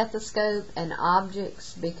your stethoscope and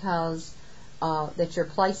objects because that you're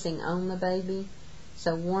placing on the baby.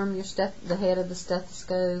 So warm the head of the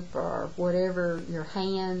stethoscope or whatever, your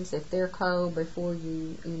hands if they're cold, before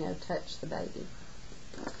you touch the baby.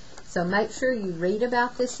 So make sure you read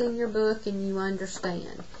about this in your book and you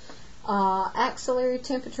understand. Axillary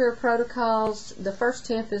temperature protocols. The first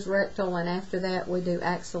temp is rectal, and after that we do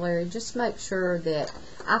axillary. Just make sure that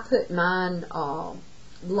I put mine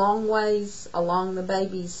long ways along the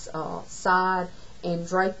baby's side and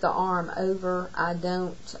drape the arm over. I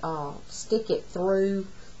don't stick it through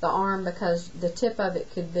the arm, because the tip of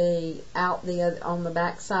it could be out the other, on the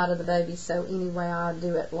back side of the baby. So anyway, I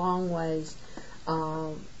do it long ways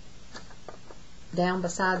down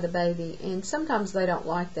beside the baby, and sometimes they don't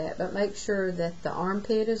like that, but make sure that the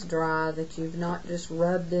armpit is dry, that you've not just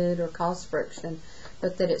rubbed it or caused friction,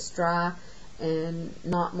 but that it's dry and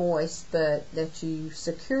not moist, but that you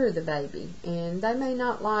secure the baby. And they may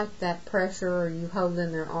not like that pressure or you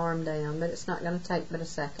holding their arm down, but it's not going to take but a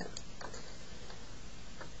second.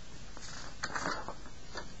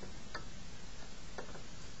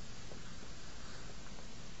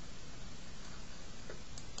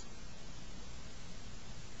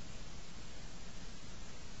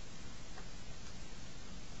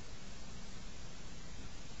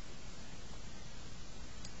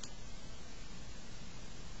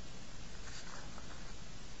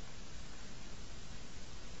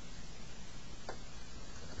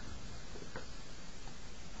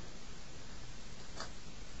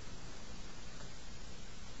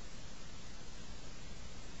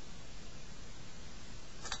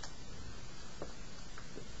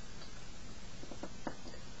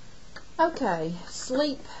 Okay,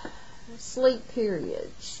 sleep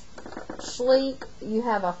periods. Sleep, you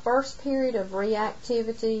have a first period of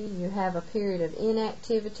reactivity, you have a period of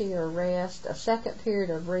inactivity or rest, a second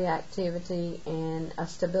period of reactivity, and a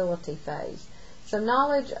stability phase. So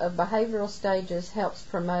knowledge of behavioral stages helps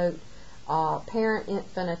promote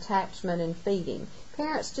parent-infant attachment and feeding.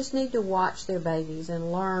 Parents just need to watch their babies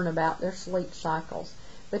and learn about their sleep cycles.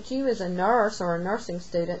 But you as a nurse or a nursing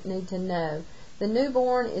student need to know the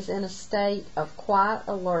newborn is in a state of quiet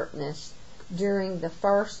alertness during the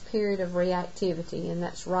first period of reactivity, and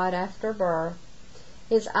that's right after birth.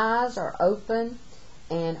 His eyes are open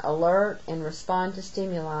and alert and respond to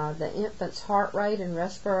stimuli. The infant's heart rate and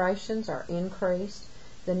respirations are increased.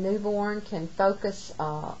 The newborn can focus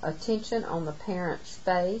attention on the parent's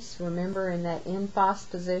face, remember, in that in-face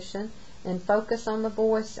position, and focus on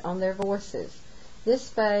their voices. This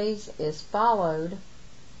phase is followed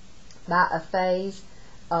by a phase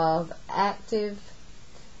of active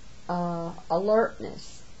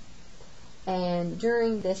alertness. And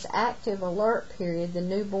during this active alert period, the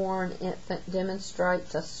newborn infant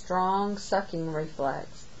demonstrates a strong sucking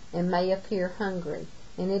reflex and may appear hungry.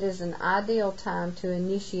 And it is an ideal time to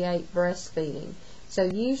initiate breastfeeding. So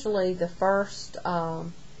usually the first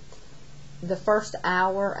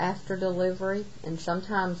hour after delivery, and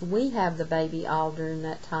sometimes we have the baby all during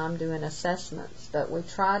that time doing assessments, but we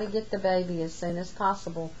try to get the baby as soon as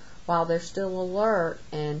possible while they're still alert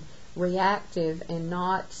and reactive and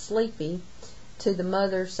not sleepy to the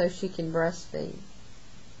mother so she can breastfeed.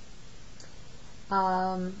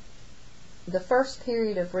 The first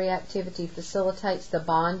period of reactivity facilitates the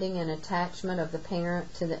bonding and attachment of the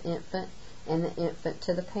parent to the infant and the infant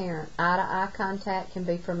to the parent. Eye-to-eye contact can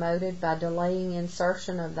be promoted by delaying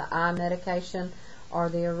insertion of the eye medication or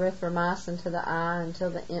the erythromycin to the eye until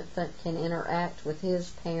the infant can interact with his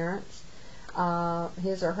parents,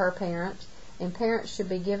 his or her parents. And parents should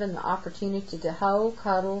be given the opportunity to hold,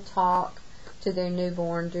 cuddle, talk to their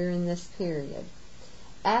newborn during this period.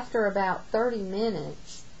 After about 30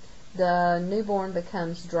 minutes, the newborn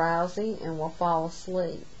becomes drowsy and will fall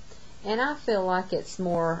asleep. And I feel like it's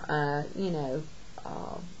more, an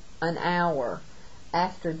hour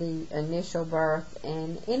after the initial birth,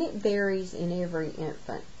 and it varies in every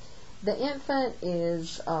infant. The infant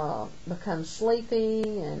becomes sleepy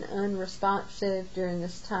and unresponsive during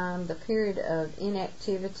this time. The period of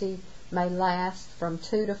inactivity may last from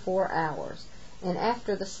 2 to 4 hours. And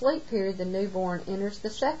after the sleep period, the newborn enters the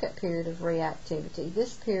second period of reactivity.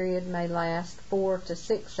 This period may last 4 to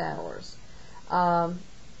 6 hours.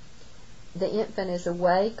 The infant is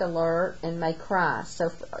awake, alert, and may cry.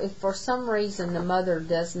 So if for some reason the mother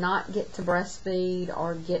does not get to breastfeed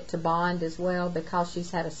or get to bond as well because she's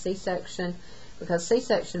had a C-section, because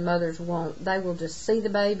C-section mothers they will just see the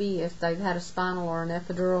baby if they've had a spinal or an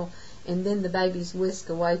epidural, and then the baby's whisked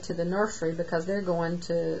away to the nursery because they're going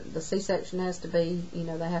to, the C-section has to be,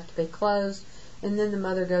 they have to be closed, and then the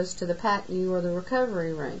mother goes to the PACU or the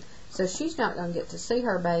recovery room. So she's not going to get to see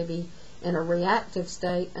her baby in a reactive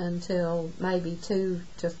state until maybe 2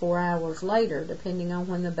 to 4 hours later, depending on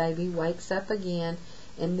when the baby wakes up again,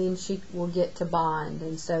 and then she will get to bond.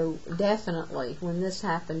 And so definitely when this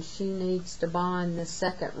happens, she needs to bond this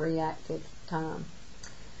second reactive time.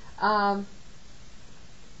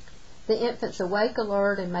 The infant's awake,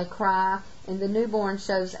 alert, and may cry, and the newborn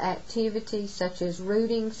shows activity such as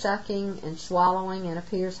rooting, sucking, and swallowing, and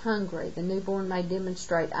appears hungry. The newborn may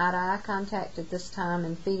demonstrate eye-to-eye contact at this time,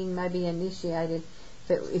 and feeding may be initiated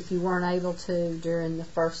if you weren't able to during the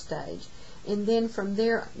first stage. And then from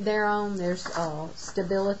there on, there's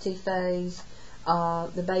stability phase.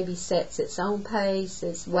 The baby sets its own pace,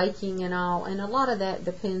 it's waking and all, and a lot of that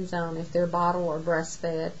depends on if they're bottle or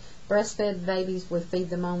breastfed. Breastfed babies, we feed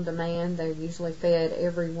them on demand. They're usually fed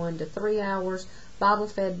every 1 to 3 hours.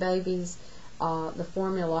 Bottle-fed babies, the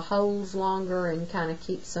formula holds longer and kind of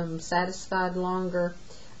keeps them satisfied longer,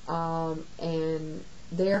 and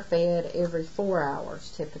they're fed every 4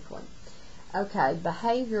 hours typically. Okay,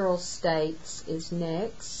 behavioral states is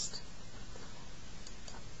next.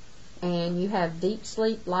 And you have deep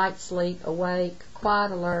sleep, light sleep, awake,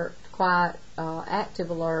 quiet alert, active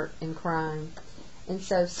alert, and crying. And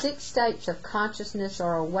so 6 states of consciousness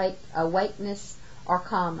or awakeness are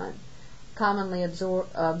commonly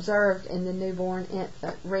observed in the newborn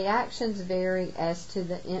infant. Reactions vary as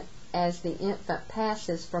the infant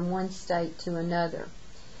passes from one state to another.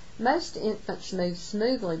 Most infants move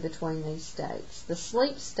smoothly between these states. The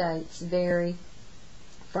sleep states vary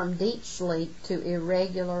from deep sleep to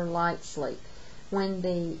irregular light sleep. When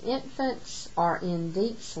the infants are in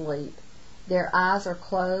deep sleep, their eyes are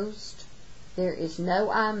closed, there is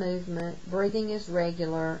no eye movement, breathing is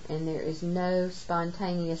regular, and there is no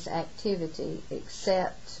spontaneous activity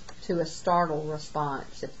except to a startle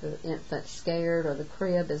response if the infant's scared or the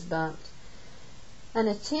crib is bumped. An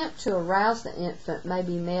attempt to arouse the infant may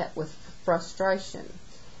be met with frustration.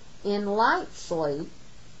 In light sleep,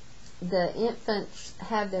 the infants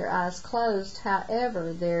have their eyes closed,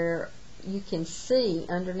 however, you can see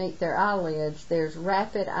underneath their eyelids there's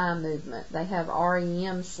rapid eye movement. They have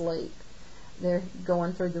REM sleep. They're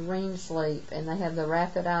going through the REM sleep, and they have the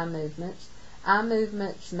rapid eye movements. Eye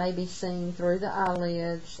movements may be seen through the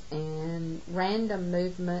eyelids, and random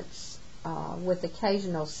movements with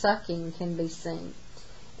occasional sucking can be seen.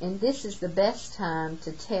 And this is the best time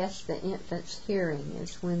to test the infant's hearing,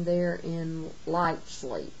 is when they're in light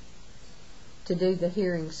sleep, to do the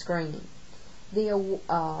hearing screening. The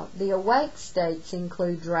awake states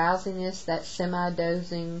include drowsiness, that's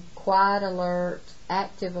semi-dozing, quiet alert,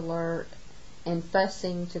 active alert, and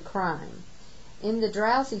fussing to crying. In the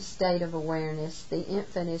drowsy state of awareness, the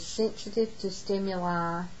infant is sensitive to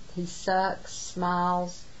stimuli. He sucks,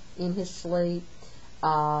 smiles in his sleep,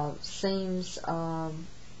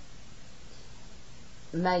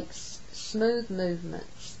 makes smooth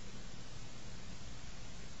movements.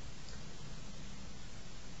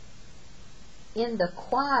 In the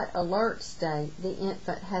quiet alert state, the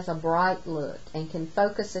infant has a bright look and can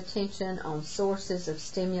focus attention on sources of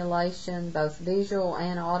stimulation, both visual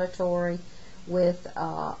and auditory, with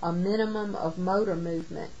a minimum of motor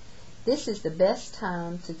movement. This is the best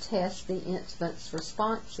time to test the infant's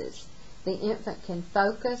responses. The infant can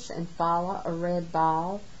focus and follow a red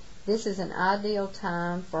ball. This is an ideal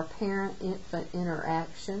time for parent-infant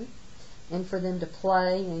interaction and for them to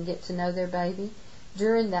play and get to know their baby.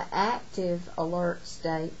 During the active alert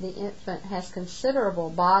state, the infant has considerable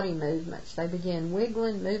body movements. They begin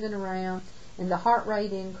wiggling, moving around, and the heart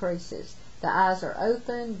rate increases. The eyes are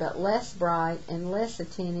open but less bright and less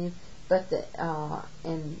attentive, but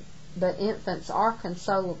infants are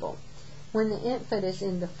consolable. When the infant is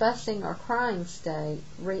in the fussing or crying state,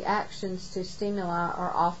 reactions to stimuli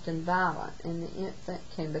are often violent, and the infant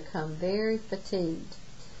can become very fatigued.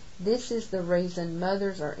 This is the reason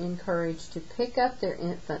mothers are encouraged to pick up their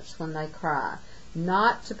infants when they cry,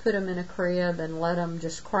 not to put them in a crib and let them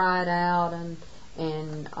just cry it out and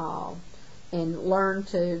learn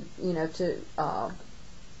to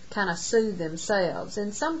kind of soothe themselves.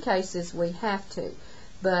 In some cases we have to,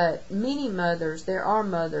 but there are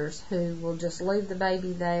mothers who will just leave the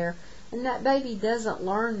baby there, and that baby doesn't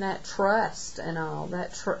learn that trust and all.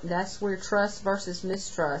 That's where trust versus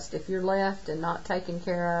mistrust, if you're left and not taken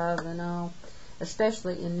care of and all,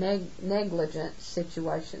 especially in negligent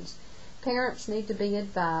situations. Parents need to be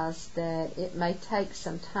advised that it may take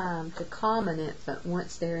some time to calm an infant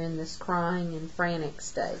once they're in this crying and frantic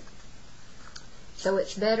state. So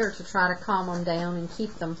it's better to try to calm them down and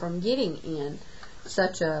keep them from getting in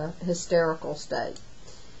such a hysterical state.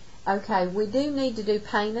 Okay, we do need to do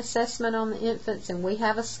pain assessment on the infants, and we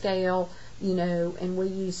have a scale, and we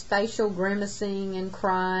use facial grimacing and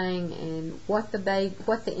crying and what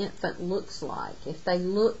the infant looks like. If they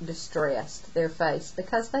look distressed, their face,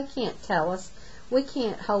 because they can't tell us. We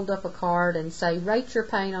can't hold up a card and say, rate your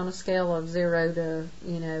pain on a scale of 0 to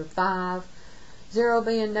 5. 0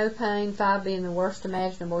 being no pain, 5 being the worst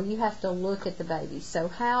imaginable. You have to look at the baby. So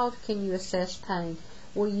how can you assess pain?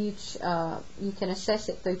 Well, you can assess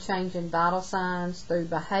it through changing vital signs, through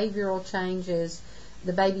behavioral changes,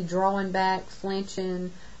 the baby drawing back,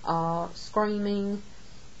 flinching, screaming,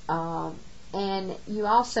 And you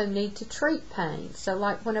also need to treat pain. So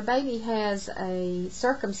like when a baby has a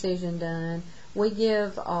circumcision done, we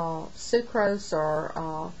give sucrose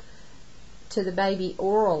or to the baby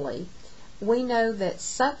orally. We know that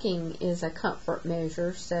sucking is a comfort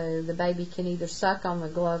measure, so the baby can either suck on the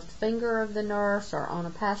gloved finger of the nurse or on a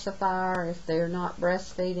pacifier if they're not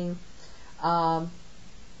breastfeeding.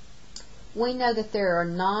 We know that there are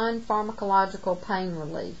non-pharmacological pain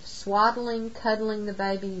relief: swaddling, cuddling the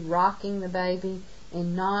baby, rocking the baby,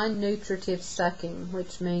 and non-nutritive sucking,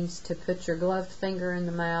 which means to put your gloved finger in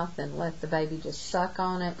the mouth and let the baby just suck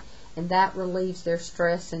on it, and that relieves their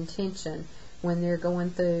stress and tension when they're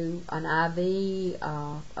going through an IV,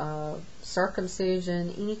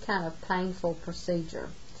 circumcision, any kind of painful procedure.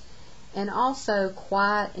 And also,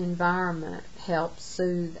 quiet environment helps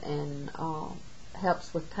soothe and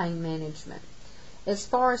helps with pain management. As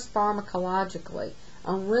far as pharmacologically,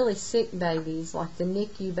 on really sick babies, like the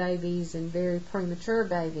NICU babies and very premature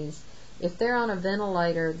babies, if they're on a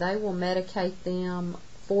ventilator, they will medicate them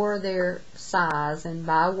for their size and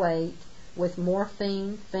by weight with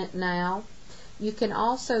morphine, fentanyl. You can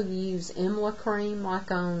also use Imla cream,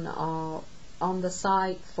 like on the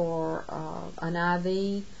site for an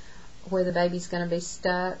IV where the baby's going to be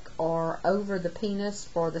stuck, or over the penis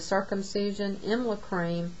for the circumcision. Imla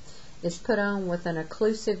cream is put on with an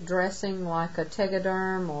occlusive dressing like a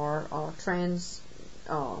Tegaderm or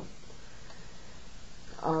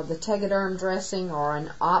the Tegaderm dressing, or an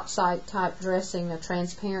Opsite type dressing, a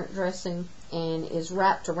transparent dressing, and is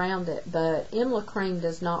wrapped around it. But Imla cream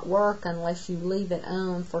does not work unless you leave it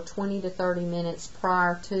on for 20 to 30 minutes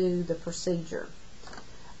prior to the procedure.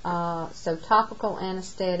 So topical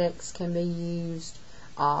anesthetics can be used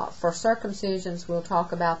for circumcisions. We'll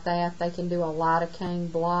talk about that. They can do a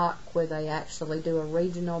lidocaine block where they actually do a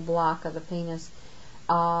regional block of the penis.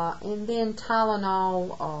 And then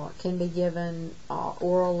Tylenol can be given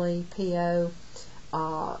orally, PO,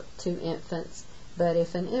 to infants. But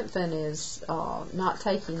if an infant is not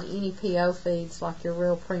taking any PO feeds, like your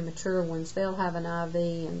real premature ones, they'll have an IV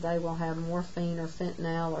and they will have morphine or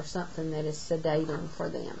fentanyl or something that is sedating for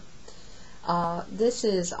them. This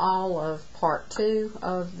is all of part 2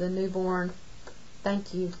 of the newborn.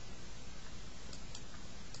 Thank you.